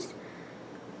refused.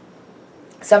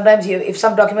 Sometimes if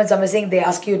some documents are missing, they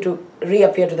ask you to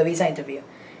reappear to the visa interview.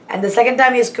 And the second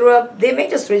time you screw up, they may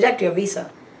just reject your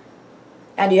visa.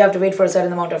 And you have to wait for a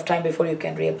certain amount of time before you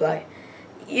can reapply.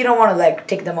 You don't want to like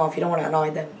tick them off, you don't want to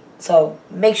annoy them. So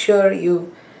make sure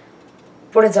you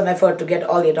put in some effort to get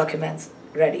all your documents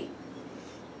ready.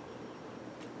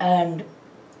 And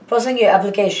processing your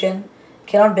application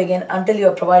cannot begin until you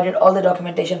have provided all the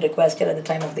documentation requested at the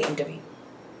time of the interview.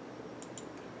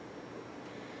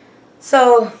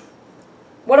 So,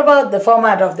 what about the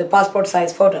format of the passport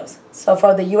size photos? So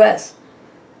for the US,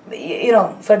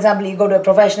 for example, you go to a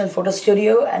professional photo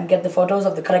studio and get the photos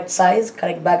of the correct size,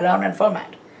 correct background and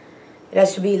format. It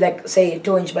has to be like, say,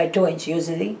 2" by 2"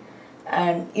 usually,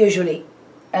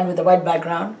 and with a white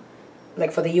background.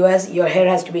 Like for the US, your hair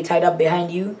has to be tied up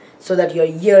behind you so that your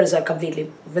ears are completely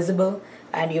visible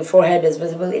and your forehead is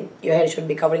visible. Your hair shouldn't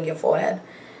be covering your forehead.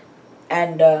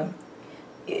 And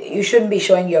you shouldn't be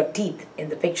showing your teeth in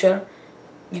the picture.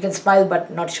 You can smile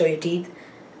but not show your teeth.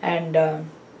 And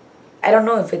I don't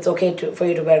know if it's okay for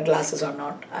you to wear glasses or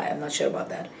not. I'm not sure about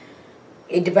that.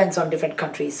 It depends on different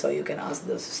countries, so you can ask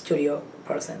the studio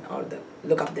person or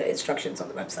look up the instructions on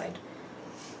the website.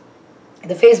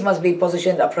 The face must be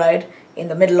positioned upright in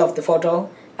the middle of the photo,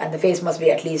 and the face must be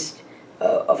at least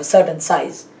of a certain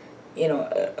size,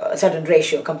 a certain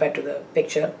ratio compared to the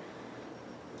picture.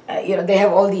 They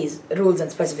have all these rules and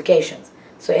specifications,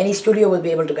 so any studio will be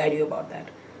able to guide you about that.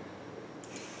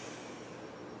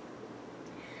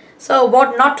 So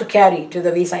what not to carry to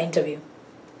the visa interview?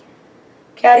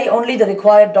 Carry only the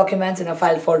required documents in a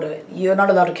file folder. You're not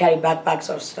allowed to carry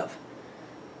backpacks or stuff.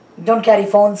 Don't carry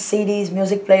phones, CDs,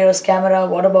 music players, camera,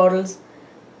 water bottles.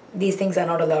 These things are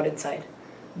not allowed inside.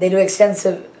 They do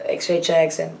extensive X-ray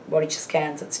checks and body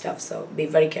scans and stuff, so be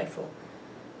very careful.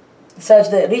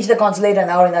 Reach the consulate an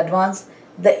hour in advance.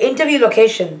 The interview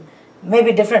location may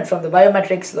be different from the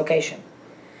biometrics location.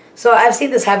 So I've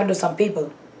seen this happen to some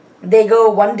people. They go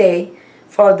one day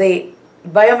for the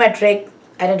biometric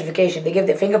identification. They give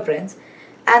their fingerprints,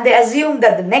 and they assume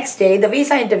that the next day the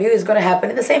visa interview is going to happen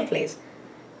in the same place.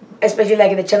 Especially like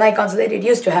in the Chennai consulate, it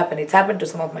used to happen. It's happened to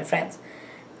some of my friends.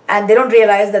 And they don't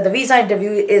realize that the visa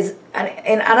interview is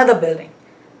in another building.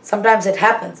 Sometimes it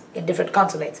happens in different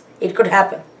consulates. It could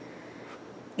happen.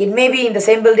 It may be in the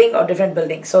same building or different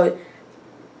building. So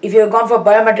if you've gone for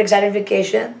biometrics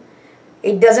identification,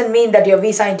 it doesn't mean that your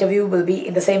visa interview will be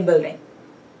in the same building.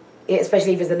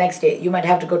 Especially if it's the next day. You might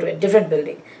have to go to a different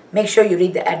building. Make sure you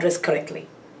read the address correctly.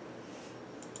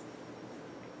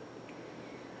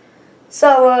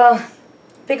 So,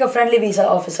 pick a friendly visa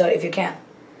officer if you can.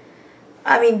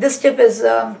 I mean, this tip is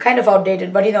kind of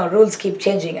outdated, but rules keep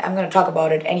changing. I'm going to talk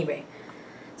about it anyway.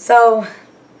 So,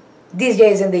 these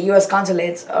days in the US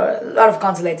consulates, or a lot of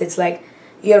consulates, it's like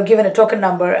you're given a token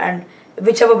number, and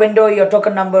whichever window your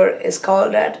token number is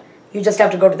called at, you just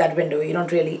have to go to that window. You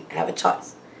don't really have a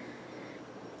choice.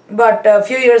 But a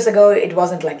few years ago, it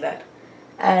wasn't like that.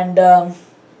 And,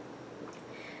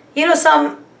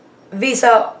 some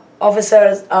visa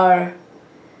officers are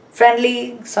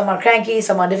friendly, some are cranky,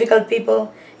 some are difficult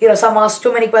people. Some ask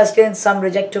too many questions, some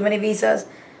reject too many visas.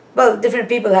 Well, different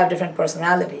people have different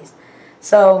personalities.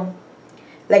 So,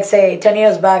 like say 10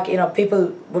 years back,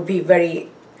 people would be very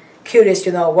curious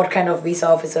to know what kind of visa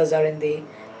officers are in the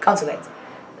consulates.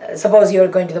 Suppose you're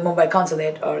going to the Mumbai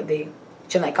consulate or the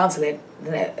Chennai consulate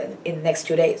in the next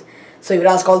 2 days. So you would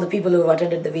ask all the people who have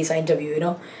attended the visa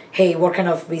interview, hey, what kind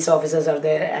of visa officers are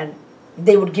there? And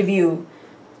they would give you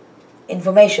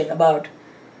information about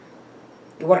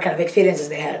what kind of experiences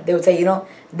they had. They would say,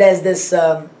 there's this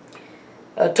a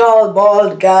tall,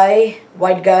 bald guy,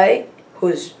 white guy,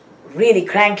 who's really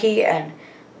cranky and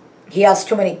he asks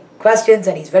too many questions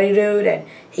and he's very rude and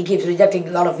he keeps rejecting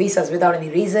a lot of visas without any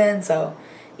reason. So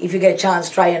if you get a chance,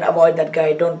 try and avoid that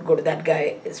guy. Don't go to that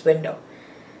guy's window.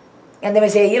 And they may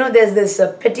say, there's this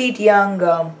petite young,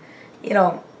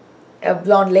 a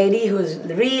blonde lady who's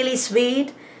really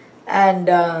sweet,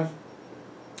 and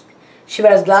she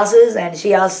wears glasses and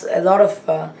she asks a lot of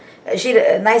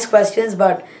nice questions,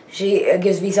 but she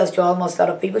gives visas to almost a lot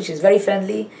of people. She's very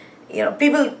friendly.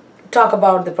 People talk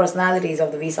about the personalities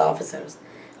of the visa officers.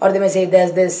 Or they may say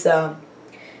there's this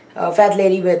fat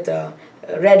lady with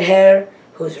red hair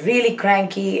who's really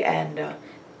cranky, and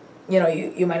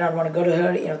you might not want to go to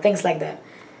her, things like that.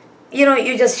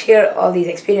 You just hear all these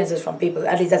experiences from people.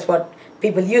 At least that's what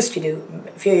people used to do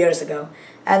a few years ago.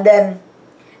 And then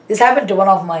this happened to one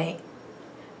of my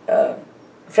uh,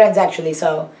 friends actually.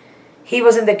 So he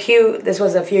was in the queue. This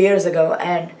was a few years ago,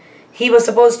 and he was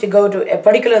supposed to go to a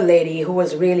particular lady who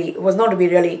was known to be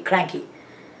really cranky.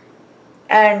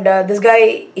 And this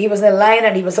guy, he was in a line,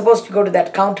 and he was supposed to go to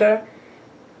that counter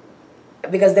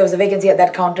because there was a vacancy at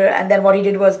that counter. And then what he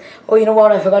did was, oh, you know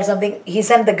what, I forgot something. He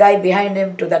sent the guy behind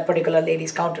him to that particular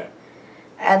lady's counter,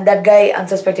 and that guy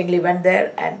unsuspectingly went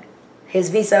there, and his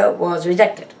visa was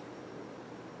rejected.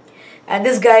 And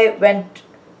this guy went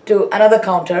to another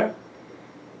counter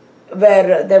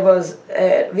where there was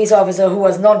a visa officer who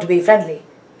was known to be friendly,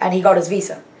 and he got his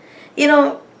visa.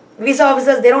 Visa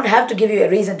officers, they don't have to give you a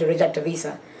reason to reject a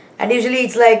visa. And usually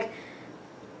it's like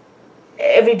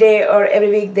every day or every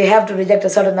week they have to reject a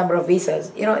certain number of visas.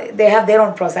 They have their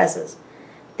own processes.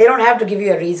 They don't have to give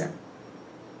you a reason.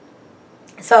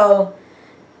 So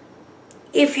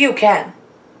if you can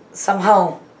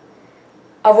somehow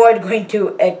avoid going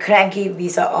to a cranky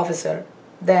visa officer,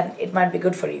 then it might be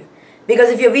good for you. Because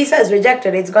if your visa is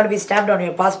rejected, it's going to be stamped on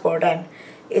your passport, and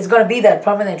it's going to be there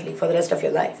permanently for the rest of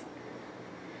your life.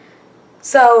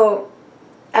 So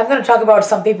I'm going to talk about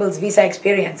some people's visa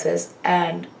experiences,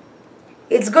 and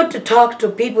it's good to talk to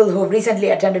people who have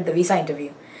recently attended the visa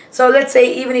interview. So let's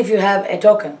say even if you have a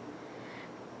token,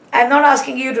 I'm not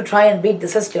asking you to try and beat the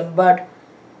system, but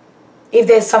if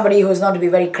there's somebody who's not to be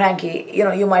very cranky,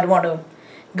 you might want to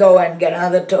go and get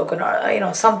another token,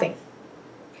 or something.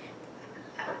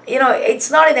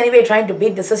 It's not in any way trying to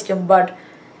beat the system, but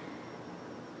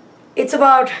it's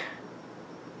about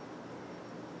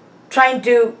trying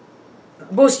to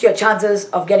boost your chances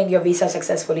of getting your visa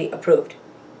successfully approved.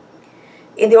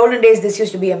 In the olden days, this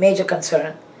used to be a major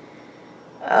concern.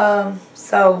 Well,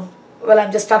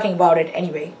 I'm just talking about it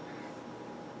anyway.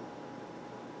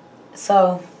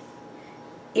 So,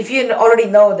 if you already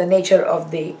know the nature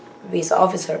of the visa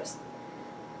officers,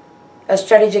 a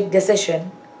strategic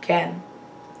decision can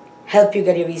help you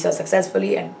get your visa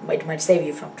successfully, and it might save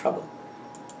you from trouble.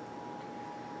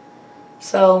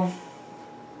 So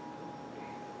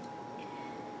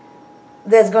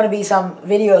there's going to be some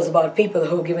videos about people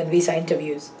who've given visa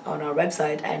interviews on our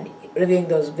website, and reviewing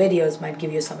those videos might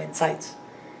give you some insights.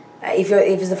 If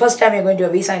it's the first time you're going to a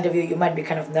visa interview, you might be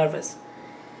kind of nervous.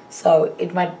 So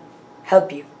it might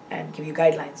help you and give you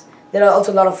guidelines. There are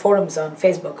also a lot of forums on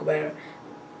Facebook where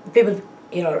people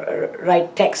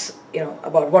write texts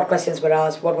about what questions were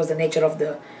asked, what was the nature of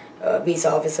the visa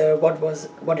officer,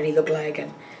 what did he look like,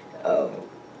 and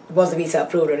was the visa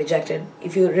approved or rejected.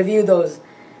 If you review those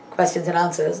questions and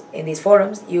answers in these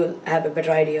forums, you'll have a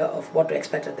better idea of what to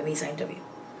expect at the visa interview.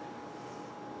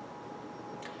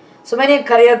 So many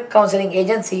career counseling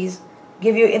agencies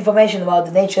give you information about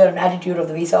the nature and attitude of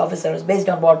the visa officers based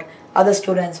on what other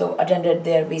students who attended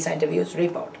their visa interviews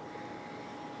report.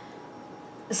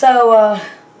 So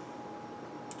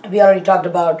we already talked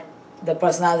about the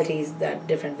personalities that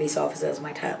different visa officers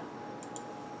might have.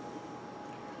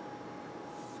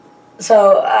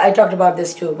 So I talked about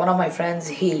this too. One of my friends,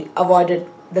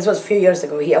 this was a few years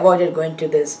ago, he avoided going to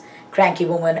this cranky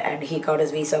woman, and he got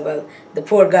his visa. Well, the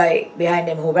poor guy behind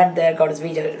him who went there got his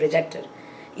visa rejected.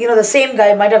 The same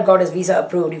guy might have got his visa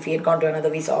approved if he had gone to another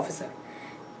visa officer.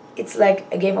 It's like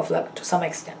a game of luck to some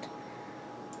extent.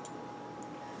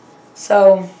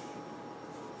 So,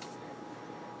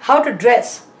 how to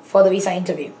dress for the visa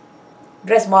interview?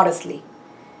 Dress modestly,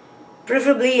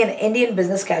 preferably in Indian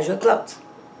business casual clothes.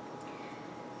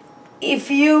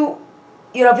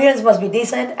 Your appearance must be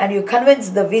decent, and you convince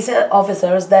the visa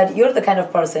officers that you're the kind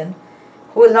of person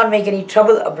who will not make any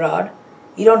trouble abroad,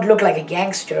 you don't look like a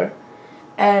gangster,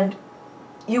 and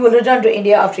you will return to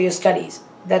India after your studies.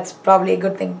 That's probably a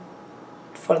good thing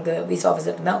for the visa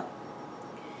officer to know.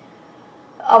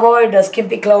 Avoid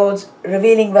skimpy clothes,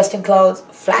 revealing Western clothes,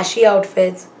 flashy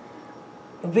outfits,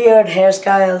 weird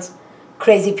hairstyles,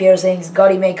 crazy piercings,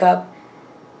 gaudy makeup.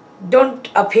 Don't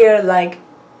appear like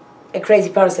a crazy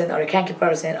person or a cranky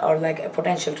person or like a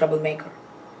potential troublemaker.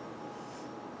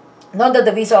 Note that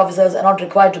the visa officers are not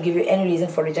required to give you any reason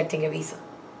for rejecting a visa.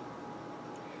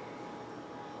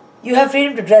 You have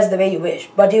freedom to dress the way you wish,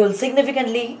 but you will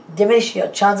significantly diminish your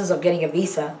chances of getting a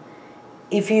visa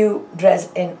if you dress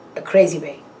in a crazy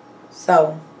way.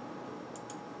 So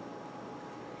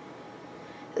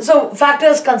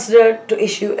factors considered to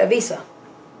issue a visa.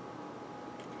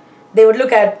 They would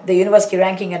look at the university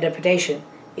ranking and reputation.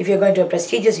 If you're going to a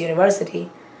prestigious university,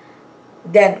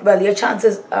 then, well, your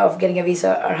chances of getting a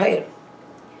visa are higher.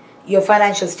 Your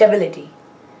financial stability,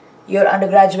 your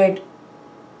undergraduate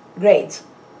grades,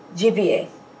 GPA,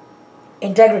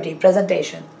 integrity,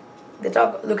 presentation. They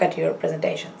look at your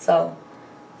presentation. So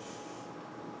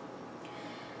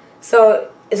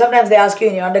sometimes they ask you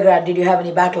in your undergrad, did you have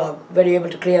any backlog? Were you able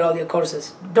to clear all your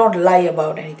courses? Don't lie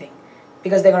about anything,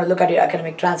 because they're going to look at your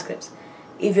academic transcripts.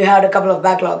 If you had a couple of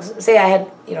backlogs, say I had,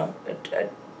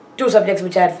 two subjects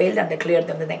which I had failed and they cleared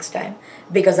them the next time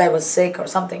because I was sick or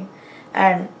something,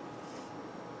 and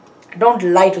don't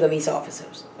lie to the visa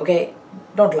officers, okay?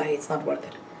 Don't lie, it's not worth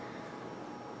it.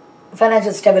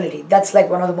 Financial stability, that's like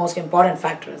one of the most important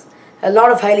factors. A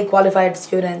lot of highly qualified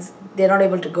students, they're not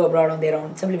able to go abroad on their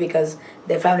own simply because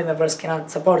their family members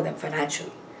cannot support them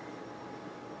financially.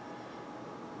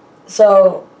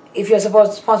 So if you're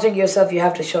sponsoring yourself, you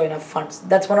have to show enough funds.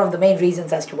 That's one of the main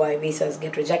reasons as to why visas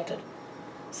get rejected.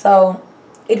 So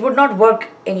it would not work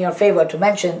in your favor to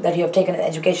mention that you have taken an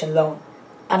education loan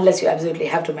unless you absolutely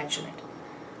have to mention it.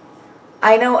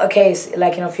 I know a case,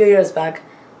 like a few years back,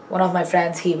 one of my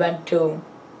friends, he had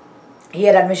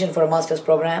admission for a master's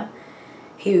program.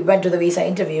 He went to the visa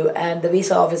interview and the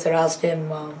visa officer asked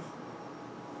him a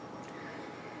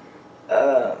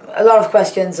lot of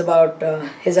questions about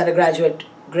his undergraduate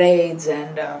grades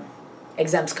and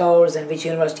exam scores and which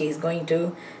university he's going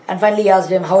to, and finally asked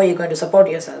him, how are you going to support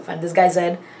yourself? And this guy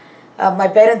said, my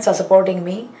parents are supporting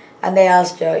me, and they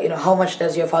asked, how much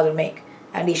does your father make?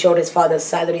 And he showed his father's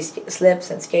salary slips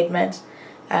and statements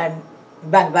and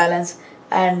bank balance,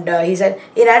 and he said,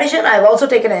 in addition, I've also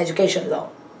taken an education loan.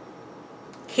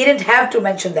 He didn't have to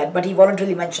mention that, but he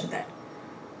voluntarily mentioned that.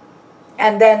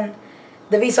 And then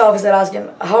the visa officer asked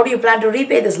him, how do you plan to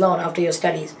repay this loan after your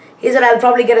studies? He said, I'll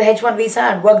probably get a H1 visa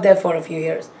and work there for a few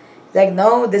years. Like,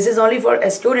 no, this is only for a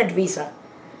student visa.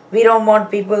 We don't want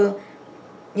people,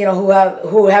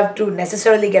 who have to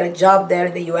necessarily get a job there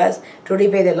in the US to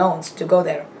repay their loans to go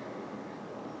there.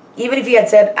 Even if he had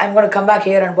said, I'm going to come back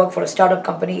here and work for a startup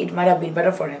company, it might have been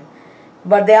better for him.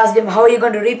 But they asked him, how are you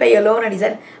going to repay your loan? And he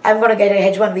said, I'm going to get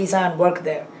a H1 visa and work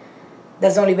there.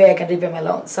 That's the only way I can repay my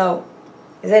loan. So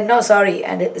he said, no, sorry,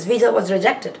 and his visa was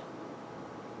rejected.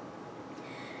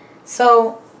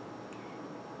 So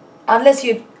unless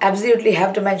you absolutely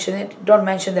have to mention it, don't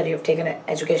mention that you've taken an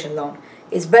education loan.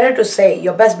 It's better to say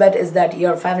your best bet is that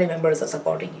your family members are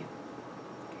supporting you,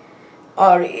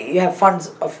 or you have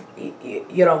funds of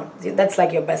your own. That's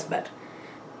like your best bet.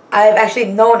 I've actually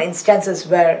known instances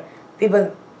where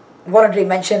people voluntarily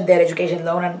mentioned their education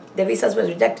loan and their visas was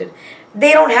rejected.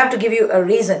 They don't have to give you a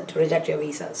reason to reject your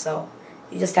visa, so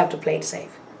you just have to play it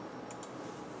safe.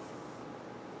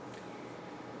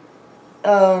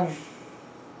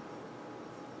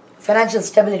 Financial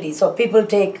stability. So people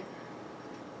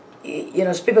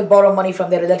people borrow money from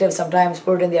their relatives sometimes,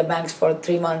 put it in their banks for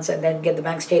 3 months and then get the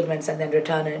bank statements and then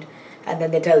return it. And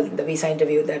then they tell the visa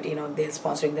interview that, they're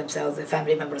sponsoring themselves, their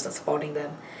family members are supporting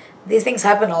them. These things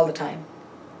happen all the time.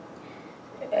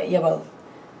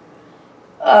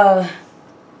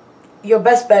 Your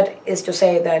best bet is to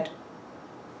say that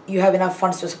you have enough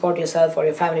funds to support yourself or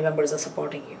your family members are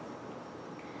supporting you.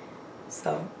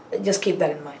 So just keep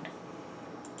that in mind.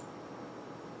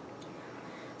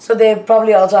 So they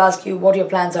probably also ask you what your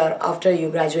plans are after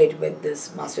you graduate with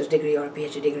this master's degree or a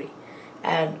PhD degree.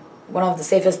 And one of the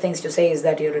safest things to say is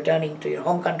that you're returning to your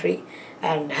home country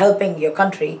and helping your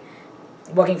country,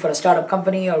 working for a startup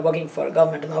company or working for a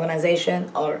governmental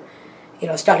organization, or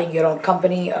starting your own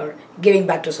company or giving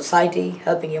back to society,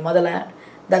 helping your motherland.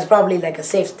 That's probably like a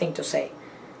safe thing to say.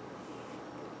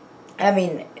 I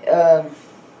mean,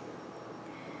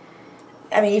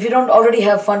 if you don't already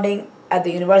have funding at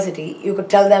the university, you could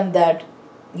tell them that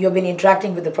you've been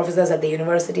interacting with the professors at the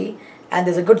university and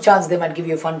there's a good chance they might give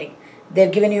you funding.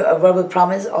 They've given you a verbal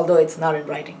promise, although it's not in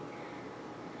writing.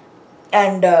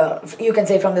 And you can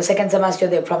say from the second semester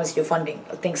they promised you funding,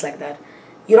 things like that.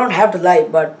 You don't have to lie,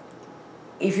 but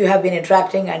if you have been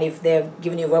interacting and if they have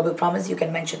given you a verbal promise, you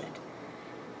can mention it.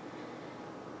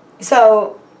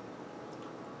 So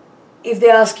if they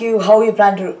ask you how you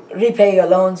plan to repay your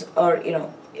loans or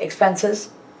expenses,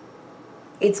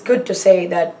 it's good to say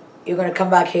that you're going to come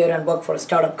back here and work for a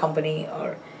startup company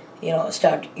or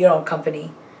start your own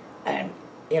company, and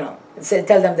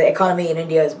tell them the economy in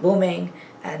India is booming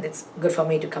and it's good for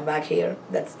me to come back here.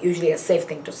 That's usually a safe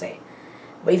thing to say.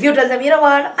 But if you tell them,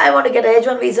 what, I want to get a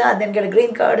H1 visa and then get a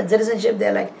green card and citizenship,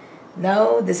 they're like,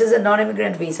 no, this is a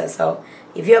non-immigrant visa. So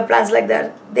if you have plans like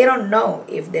that, they don't know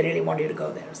if they really want you to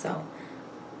go there. So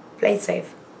play it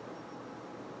safe.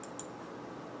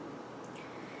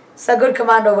 So good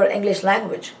command over English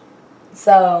language.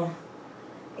 So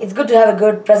it's good to have a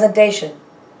good presentation.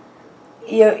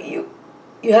 You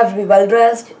have to be well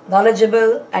dressed,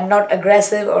 knowledgeable, and not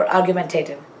aggressive or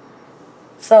argumentative.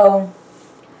 So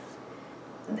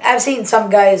I've seen some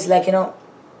guys like,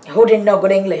 who didn't know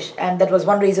good English, and that was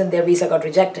one reason their visa got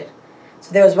rejected.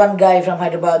 So there was one guy from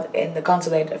Hyderabad in the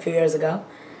consulate a few years ago,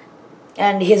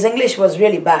 and his English was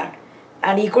really bad,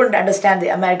 and he couldn't understand the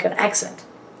American accent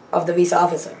of the visa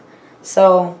officer.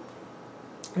 So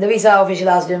the visa official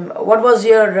asked him, "What was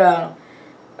your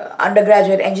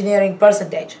undergraduate engineering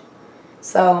percentage?"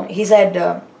 So he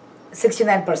said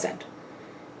 69%.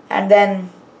 And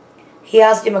then he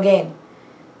asked him again,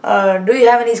 "Do you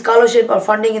have any scholarship or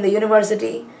funding in the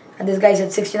university?" And this guy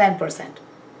said 69%.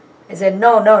 He said,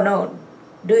 "No, no, no.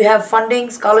 Do you have funding,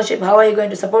 scholarship? How are you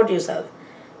going to support yourself?"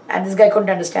 And this guy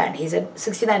couldn't understand. He said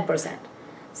 69%.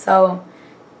 So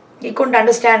he couldn't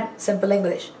understand simple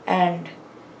English. And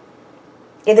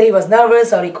either he was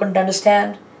nervous or he couldn't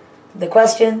understand the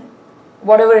question.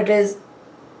 Whatever it is,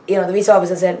 the visa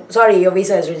officer said, "Sorry, your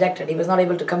visa is rejected." He was not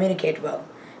able to communicate well.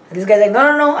 And this guy's like, "No,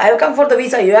 no, no, I'll come for the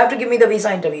visa. You have to give me the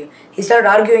visa interview." He started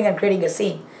arguing and creating a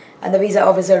scene. And the visa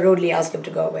officer rudely asked him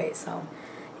to go away. So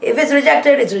if it's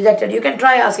rejected, it's rejected. You can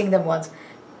try asking them once,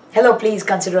 "Hello, please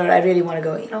consider, I really want to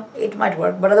go." It might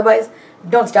work. But otherwise,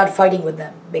 don't start fighting with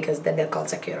them, because then they'll call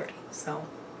security. So,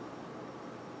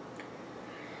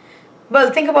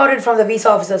 well, think about it from the visa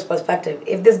officer's perspective.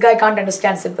 If this guy can't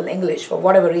understand simple English for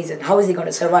whatever reason, how is he going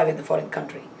to survive in the foreign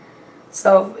country?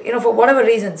 So, for whatever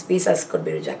reasons, visas could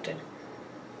be rejected.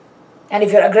 And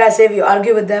if you're aggressive, you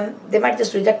argue with them, they might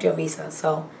just reject your visa.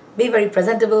 So, be very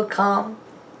presentable, calm,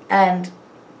 and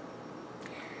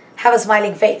have a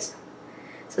smiling face.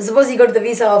 So suppose you go to the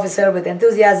visa officer with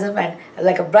enthusiasm and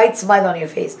like a bright smile on your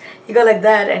face. You go like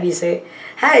that and you say,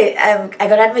 "Hi, I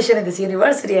got admission in this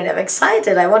university and I'm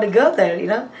excited. I want to go there."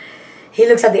 He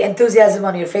looks at the enthusiasm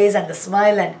on your face and the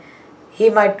smile, and he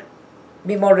might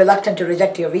be more reluctant to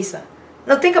reject your visa.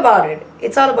 Now think about it.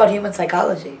 It's all about human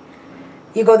psychology.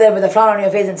 You go there with a frown on your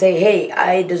face and say, "Hey,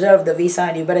 I deserve the visa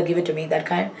and you better give it to me," that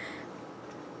kind.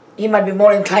 He might be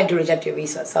more inclined to reject your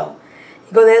visa. So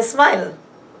you go there, smile.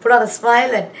 Put on a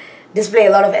smile and display a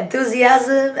lot of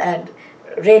enthusiasm and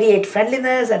radiate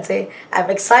friendliness and say, "I'm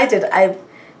excited."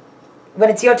 When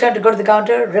it's your turn to go to the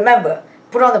counter, remember,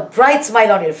 put on a bright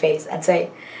smile on your face and say,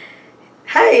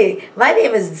 "Hi, my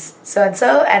name is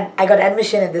so-and-so and I got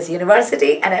admission in this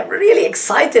university and I'm really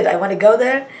excited. I want to go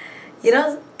there."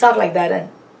 Talk like that, and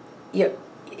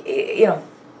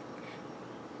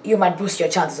you might boost your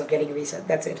chances of getting a visa.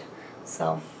 That's it.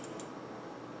 So,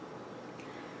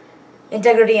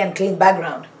 integrity and clean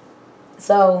background.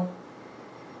 So,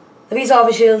 the visa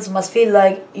officials must feel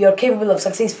like you're capable of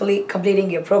successfully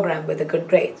completing your program with a good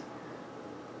grade.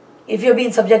 If you're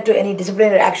being subject to any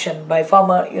disciplinary action by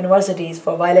former universities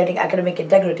for violating academic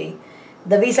integrity,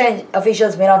 the visa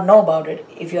officials may not know about it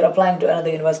if you're applying to another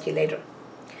university later.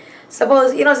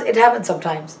 Suppose, it happens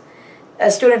sometimes.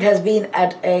 A student has been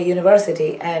at a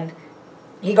university and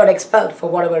he got expelled for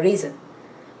whatever reason,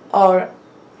 or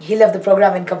he left the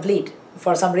program incomplete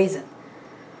for some reason.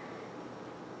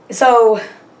 So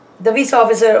the visa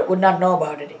officer would not know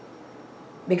about it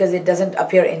because it doesn't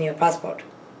appear in your passport.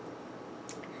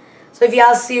 So if he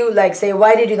asks you, like, say,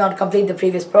 "Why did you not complete the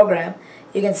previous program?"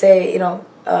 you can say,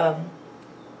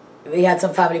 "We had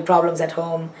some family problems at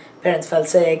home, parents fell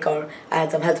sick, or I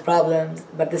had some health problems,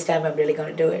 but this time I'm really going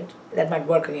to do it." That might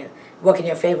work in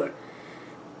your favor.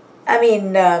 I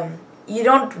mean, you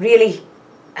don't really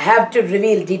have to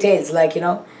reveal details like,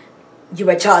 you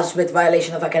were charged with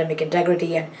violation of academic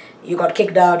integrity and you got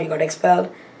kicked out, you got expelled.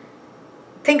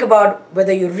 Think about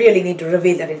whether you really need to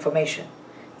reveal that information.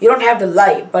 You don't have to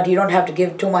lie, but you don't have to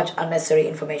give too much unnecessary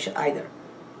information either.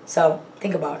 So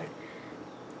think about it.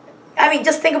 I mean,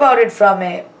 just think about it from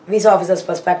a visa officer's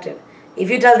perspective. If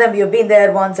you tell them you've been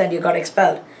there once and you got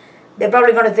expelled, they're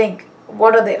probably going to think,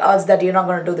 what are the odds that you're not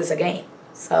going to do this again?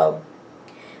 So,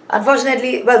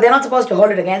 unfortunately, well, they're not supposed to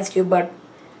hold it against you, but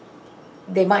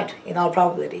they might in all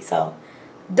probability. So,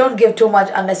 don't give too much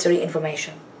unnecessary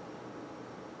information.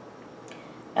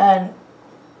 And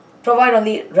provide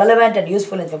only relevant and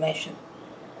useful information.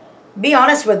 Be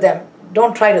honest with them.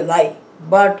 Don't try to lie,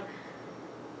 but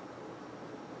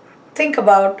think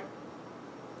about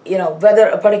whether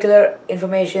a particular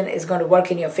information is going to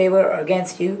work in your favor or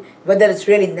against you, whether it's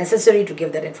really necessary to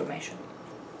give that information.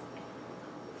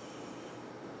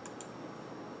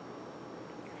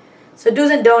 So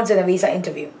do's and don'ts in a visa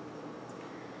interview.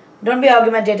 Don't be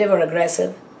argumentative or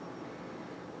aggressive.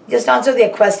 Just answer their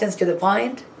questions to the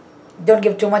point. Don't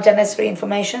give too much unnecessary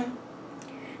information.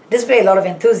 Display a lot of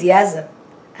enthusiasm.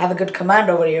 Have a good command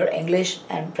over your English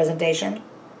and presentation.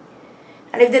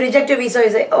 And if they reject your visa, you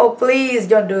say, "Oh, please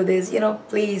don't do this,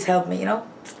 please help me,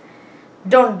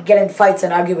 Don't get in fights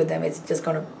and argue with them. It's just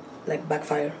going to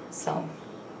backfire. So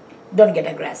Don't get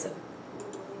aggressive.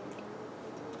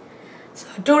 So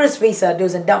tourist visa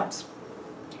do's and don'ts.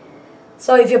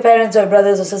 So if your parents or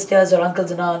brothers or sisters or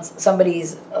uncles and aunts, somebody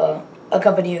is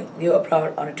accompanying you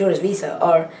abroad on a tourist visa,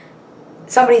 or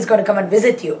somebody is going to come and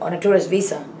visit you on a tourist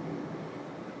visa,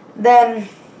 then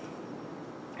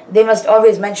they must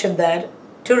always mention that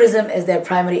tourism is their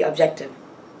primary objective.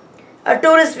 A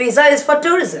tourist visa is for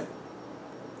tourism.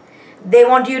 They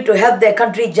want you to help their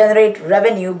country generate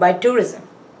revenue by tourism.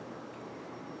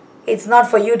 It's not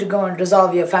for you to go and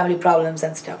resolve your family problems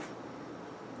and stuff.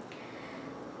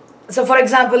 So for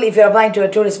example, if you're applying to a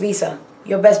tourist visa,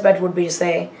 your best bet would be to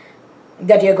say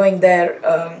that you're going there,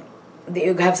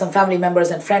 you have some family members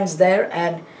and friends there,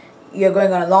 and you're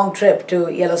going on a long trip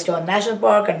to Yellowstone National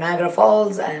Park and Niagara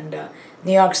Falls and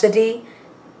New York City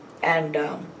and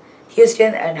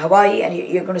Houston and Hawaii, and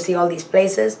you're going to see all these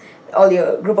places. All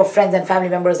your group of friends and family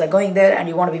members are going there, and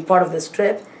you want to be part of this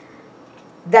trip.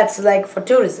 That's like for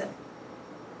tourism.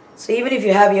 So even if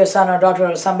you have your son or daughter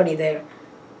or somebody there,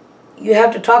 you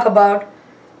have to talk about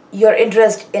your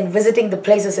interest in visiting the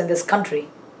places in this country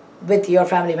with your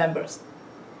family members.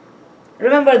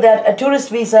 Remember that a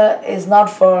tourist visa is not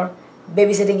for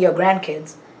babysitting your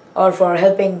grandkids or for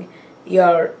helping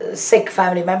your sick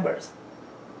family members.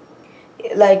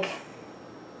 Like,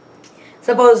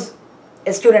 suppose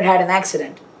a student had an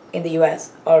accident in the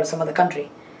US or some other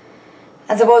country,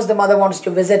 and suppose the mother wants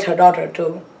to visit her daughter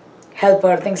to help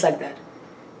her, things like that.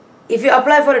 If you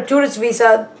apply for a tourist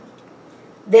visa,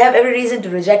 they have every reason to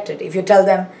reject it. If you tell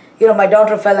them, my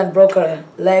daughter fell and broke her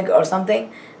leg or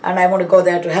something, and I want to go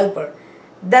there to help her,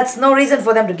 that's no reason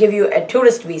for them to give you a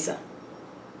tourist visa.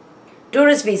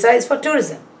 Tourist visa is for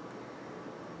tourism.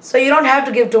 So you don't have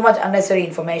to give too much unnecessary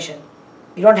information.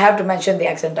 You don't have to mention the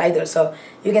accident either. So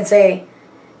you can say,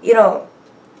 we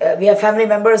have family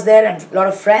members there and a lot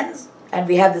of friends, and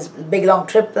we have this big long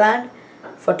trip planned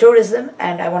for tourism,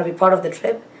 and I want to be part of the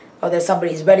trip. Or there's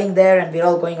somebody's wedding there and we're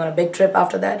all going on a big trip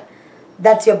after that.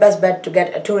 That's your best bet to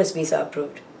get a tourist visa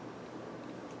approved.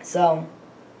 So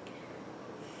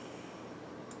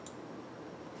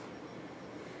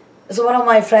one of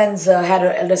my friends had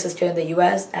her elder sister in the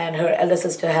US, and her elder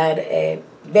sister had a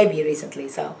baby recently.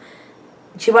 So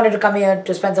she wanted to come here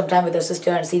to spend some time with her sister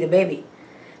and see the baby.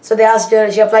 So they asked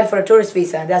her, she applied for a tourist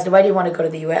visa, and they asked her, why do you want to go to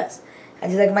the US?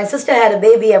 And she's like, my sister had a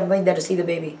baby, I'm going there to see the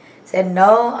baby. Said,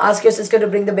 no, ask your sister to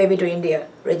bring the baby to India.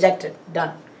 Rejected.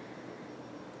 Done.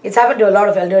 It's happened to a lot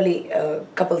of elderly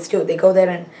couples too. They go there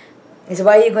and they say,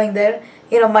 why are you going there?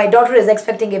 My daughter is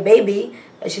expecting a baby.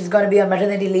 She's going to be on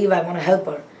maternity leave. I want to help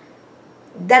her.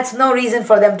 That's no reason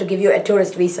for them to give you a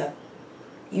tourist visa.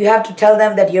 You have to tell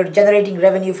them that you're generating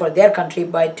revenue for their country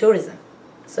by tourism.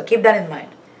 So keep that in mind.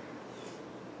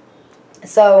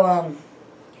 So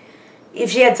if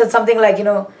she had said something like,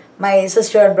 my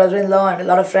sister and brother-in-law and a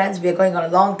lot of friends, we are going on a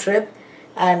long trip,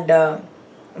 and I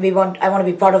want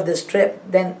to be part of this trip,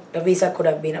 then the visa could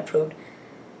have been approved.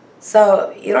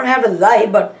 So you don't have to lie,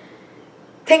 but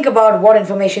think about what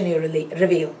information you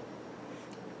reveal.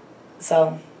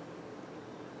 So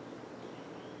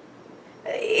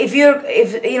if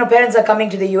parents are coming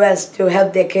to the US to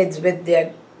help their kids by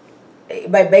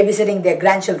babysitting their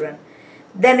grandchildren,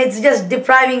 then it's just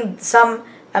depriving some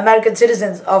American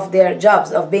citizens of their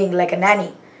jobs, of being like a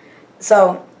nanny.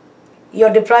 So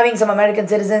you're depriving some American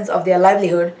citizens of their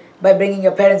livelihood by bringing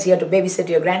your parents here to babysit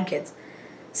your grandkids.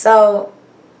 So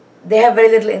they have very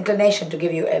little inclination to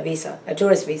give you a visa, a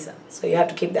tourist visa. So you have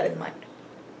to keep that in mind.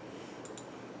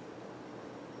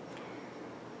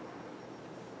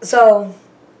 So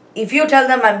if you tell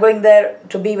them I'm going there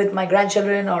to be with my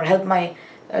grandchildren or help my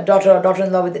daughter or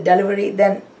daughter-in-law with the delivery,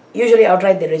 then usually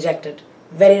outright they reject it.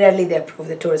 Very rarely they approve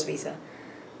the tourist visa.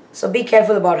 So be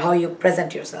careful about how you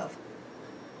present yourself.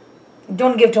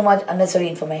 Don't give too much unnecessary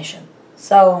information.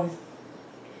 So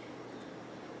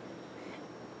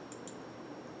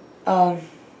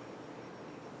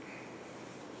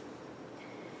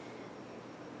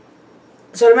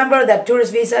remember that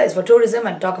tourist visa is for tourism,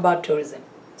 and talk about tourism.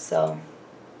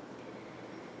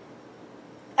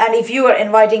 And if you are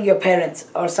inviting your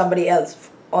parents or somebody else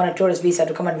on a tourist visa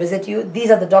to come and visit you, these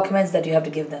are the documents that you have to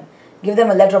give them. Give them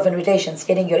a letter of invitation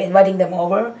stating you're inviting them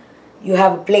over. You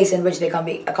have a place in which they can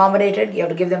be accommodated. You have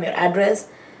to give them your address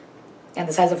and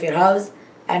the size of your house,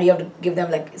 and you have to give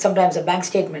them sometimes a bank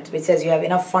statement which says you have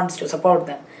enough funds to support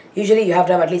them. Usually you have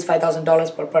to have at least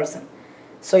 $5,000 per person,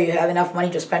 so you have enough money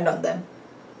to spend on them.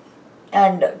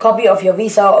 And a copy of your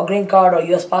visa or green card or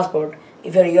US passport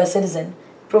if you're a US citizen,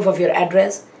 proof of your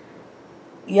address.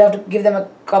 You have to give them a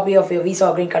copy of your visa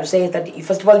or green card to say that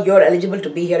first of all you're eligible to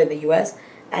be here in the US,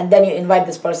 and then you invite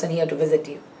this person here to visit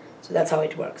you. So that's how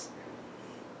it works.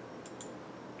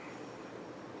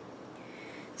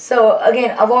 So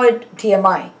again, avoid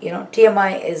TMI.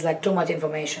 TMI is like too much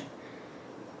information.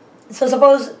 So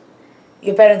suppose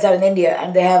your parents are in India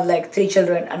and they have like 3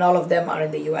 children and all of them are in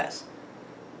the US.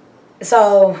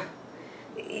 So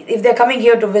if they're coming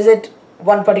here to visit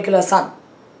one particular son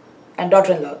and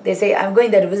daughter-in-law, they say, I'm going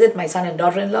there to visit my son and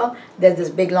daughter-in-law, there's this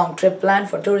big long trip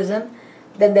planned for tourism,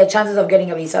 then their chances of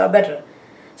getting a visa are better.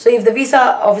 So if the visa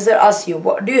officer asks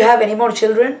you, do you have any more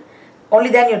children? Only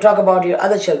then you talk about your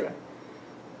other children.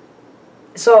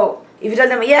 So if you tell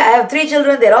them, yeah, I have 3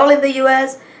 children, they're all in the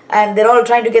US and they're all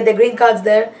trying to get their green cards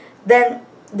there, then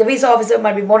the visa officer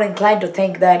might be more inclined to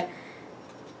think that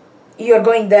you're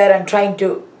going there and trying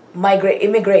to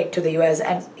immigrate to the US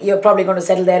and you're probably going to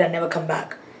settle there and never come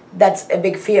back. That's a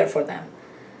big fear for them.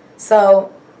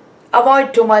 So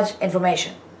avoid too much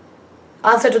information.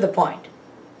 Answer to the point.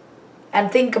 And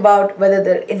think about whether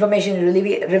the information you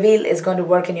reveal is going to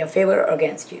work in your favor or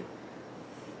against you.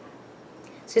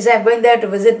 So you say, I'm going there to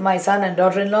visit my son and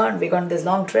daughter-in-law and we're going on this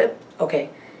long trip. Okay.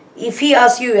 If he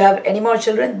asks you have any more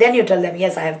children, then you tell them,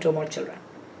 yes, I have 2 more children.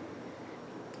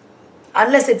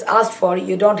 Unless it's asked for,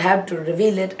 you don't have to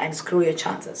reveal it and screw your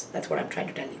chances. That's what I'm trying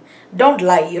to tell you. Don't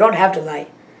lie. You don't have to lie.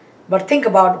 But think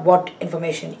about what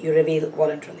information you reveal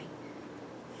voluntarily.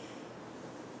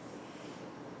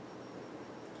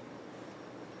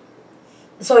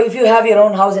 So if you have your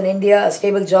own house in India, a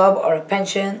stable job or a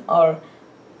pension or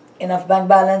enough bank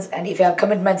balance, and if you have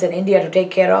commitments in India to take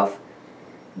care of,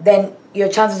 then your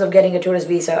chances of getting a tourist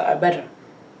visa are better.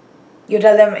 You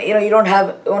tell them, you don't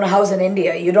own a house in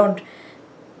India, you don't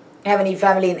have any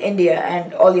family in India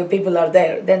and all your people are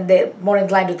there, then they're more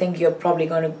inclined to think you're probably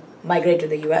going to migrate to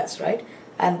the US, right?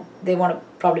 And they want to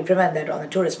probably prevent that on a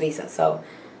tourist visa. So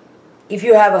if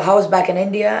you have a house back in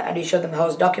India and you show them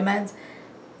house documents,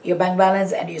 your bank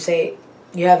balance, and you say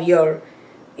you have your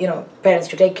parents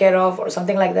to take care of or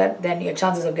something like that, then your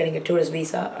chances of getting a tourist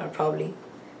visa are probably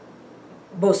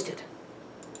boosted.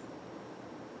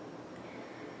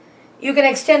 You can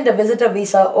extend a visitor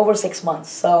visa over 6 months.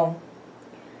 So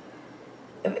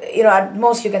at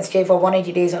most you can stay for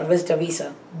 180 days on a visitor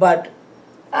visa, but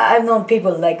I've known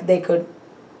people like they could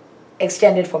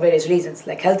extend it for various reasons,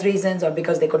 like health reasons or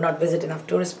because they could not visit enough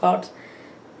tourist spots.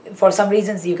 For some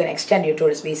reasons you can extend your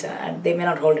tourist visa and they may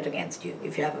not hold it against you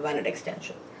if you have a valid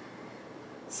extension.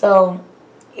 So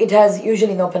it has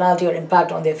usually no penalty or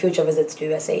impact on their future visits to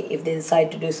USA if they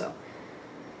decide to do so.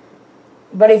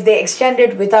 But if they extend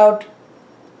it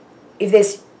if they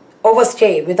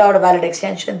overstay without a valid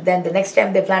extension, then the next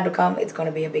time they plan to come, it's going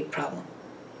to be a big problem.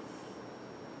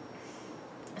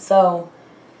 So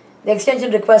the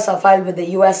extension requests are filed with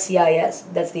the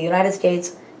USCIS, that's the United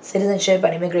States Citizenship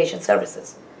and Immigration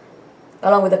Services,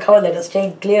 along with a cover letter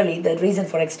stating clearly the reason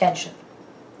for extension.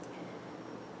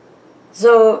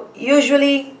 So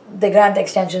usually they grant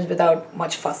extensions without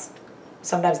much fuss.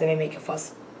 Sometimes they may make a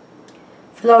fuss.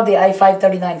 Fill out the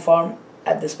I-539 form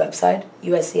at this website,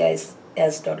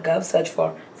 uscis.gov, search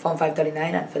for Form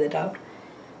 539 and fill it out.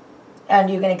 And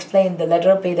you can explain the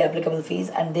letter, pay the applicable fees,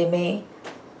 and they may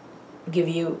give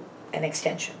you an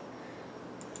extension.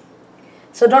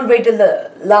 So don't wait till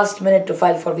the last minute to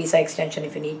file for visa extension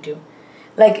if you need to.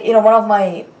 Like, one of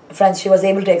my friends, she was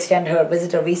able to extend her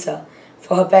visitor visa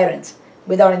for her parents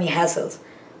without any hassles.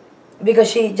 Because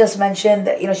she just mentioned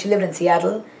that, she lived in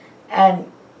Seattle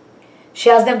and she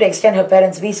asked them to extend her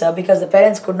parents' visa because the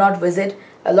parents could not visit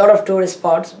a lot of tourist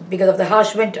spots because of the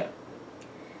harsh winter.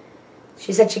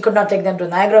 She said she could not take them to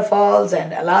Niagara Falls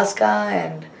and Alaska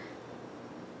and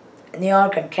New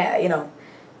York and,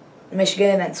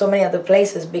 Michigan and so many other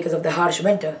places because of the harsh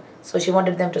winter. So she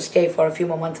wanted them to stay for a few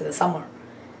more months in the summer.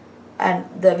 And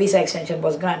the visa extension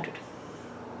was granted.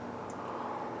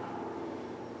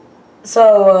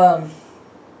 So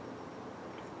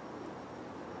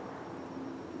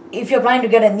if you're planning to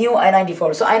get a new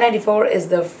I-94, so I-94 is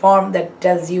the form that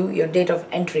tells you your date of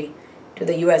entry to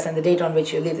the US and the date on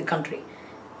which you leave the country.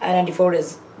 I-94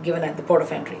 is given at the port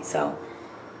of entry. So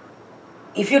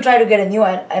if you try to get a new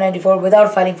I-94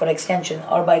 without filing for extension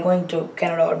or by going to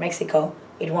Canada or Mexico,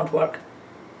 it won't work.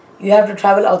 You have to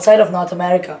travel outside of North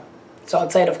America, so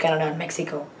outside of Canada and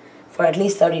Mexico, for at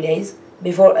least 30 days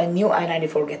before a new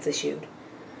I-94 gets issued.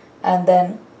 And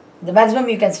then the maximum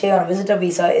you can stay on a visitor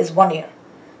visa is 1 year.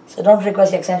 So don't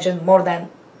request extension more than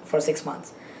for 6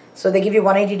 months. So they give you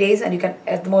 180 days and you can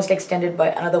at the most extend it by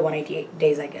another 188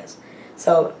 days, I guess.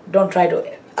 So don't try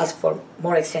to ask for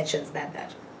more extensions than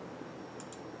that.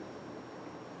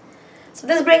 So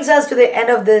this brings us to the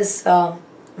end of this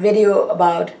video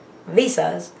about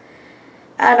visas.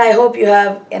 And I hope you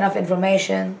have enough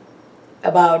information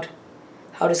about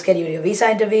how to schedule your visa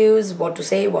interviews, what to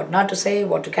say, what not to say,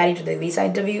 what to carry to the visa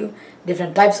interview,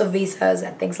 different types of visas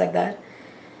and things like that.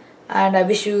 And I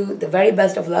wish you the very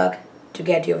best of luck to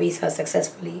get your visa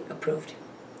successfully approved.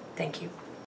 Thank you.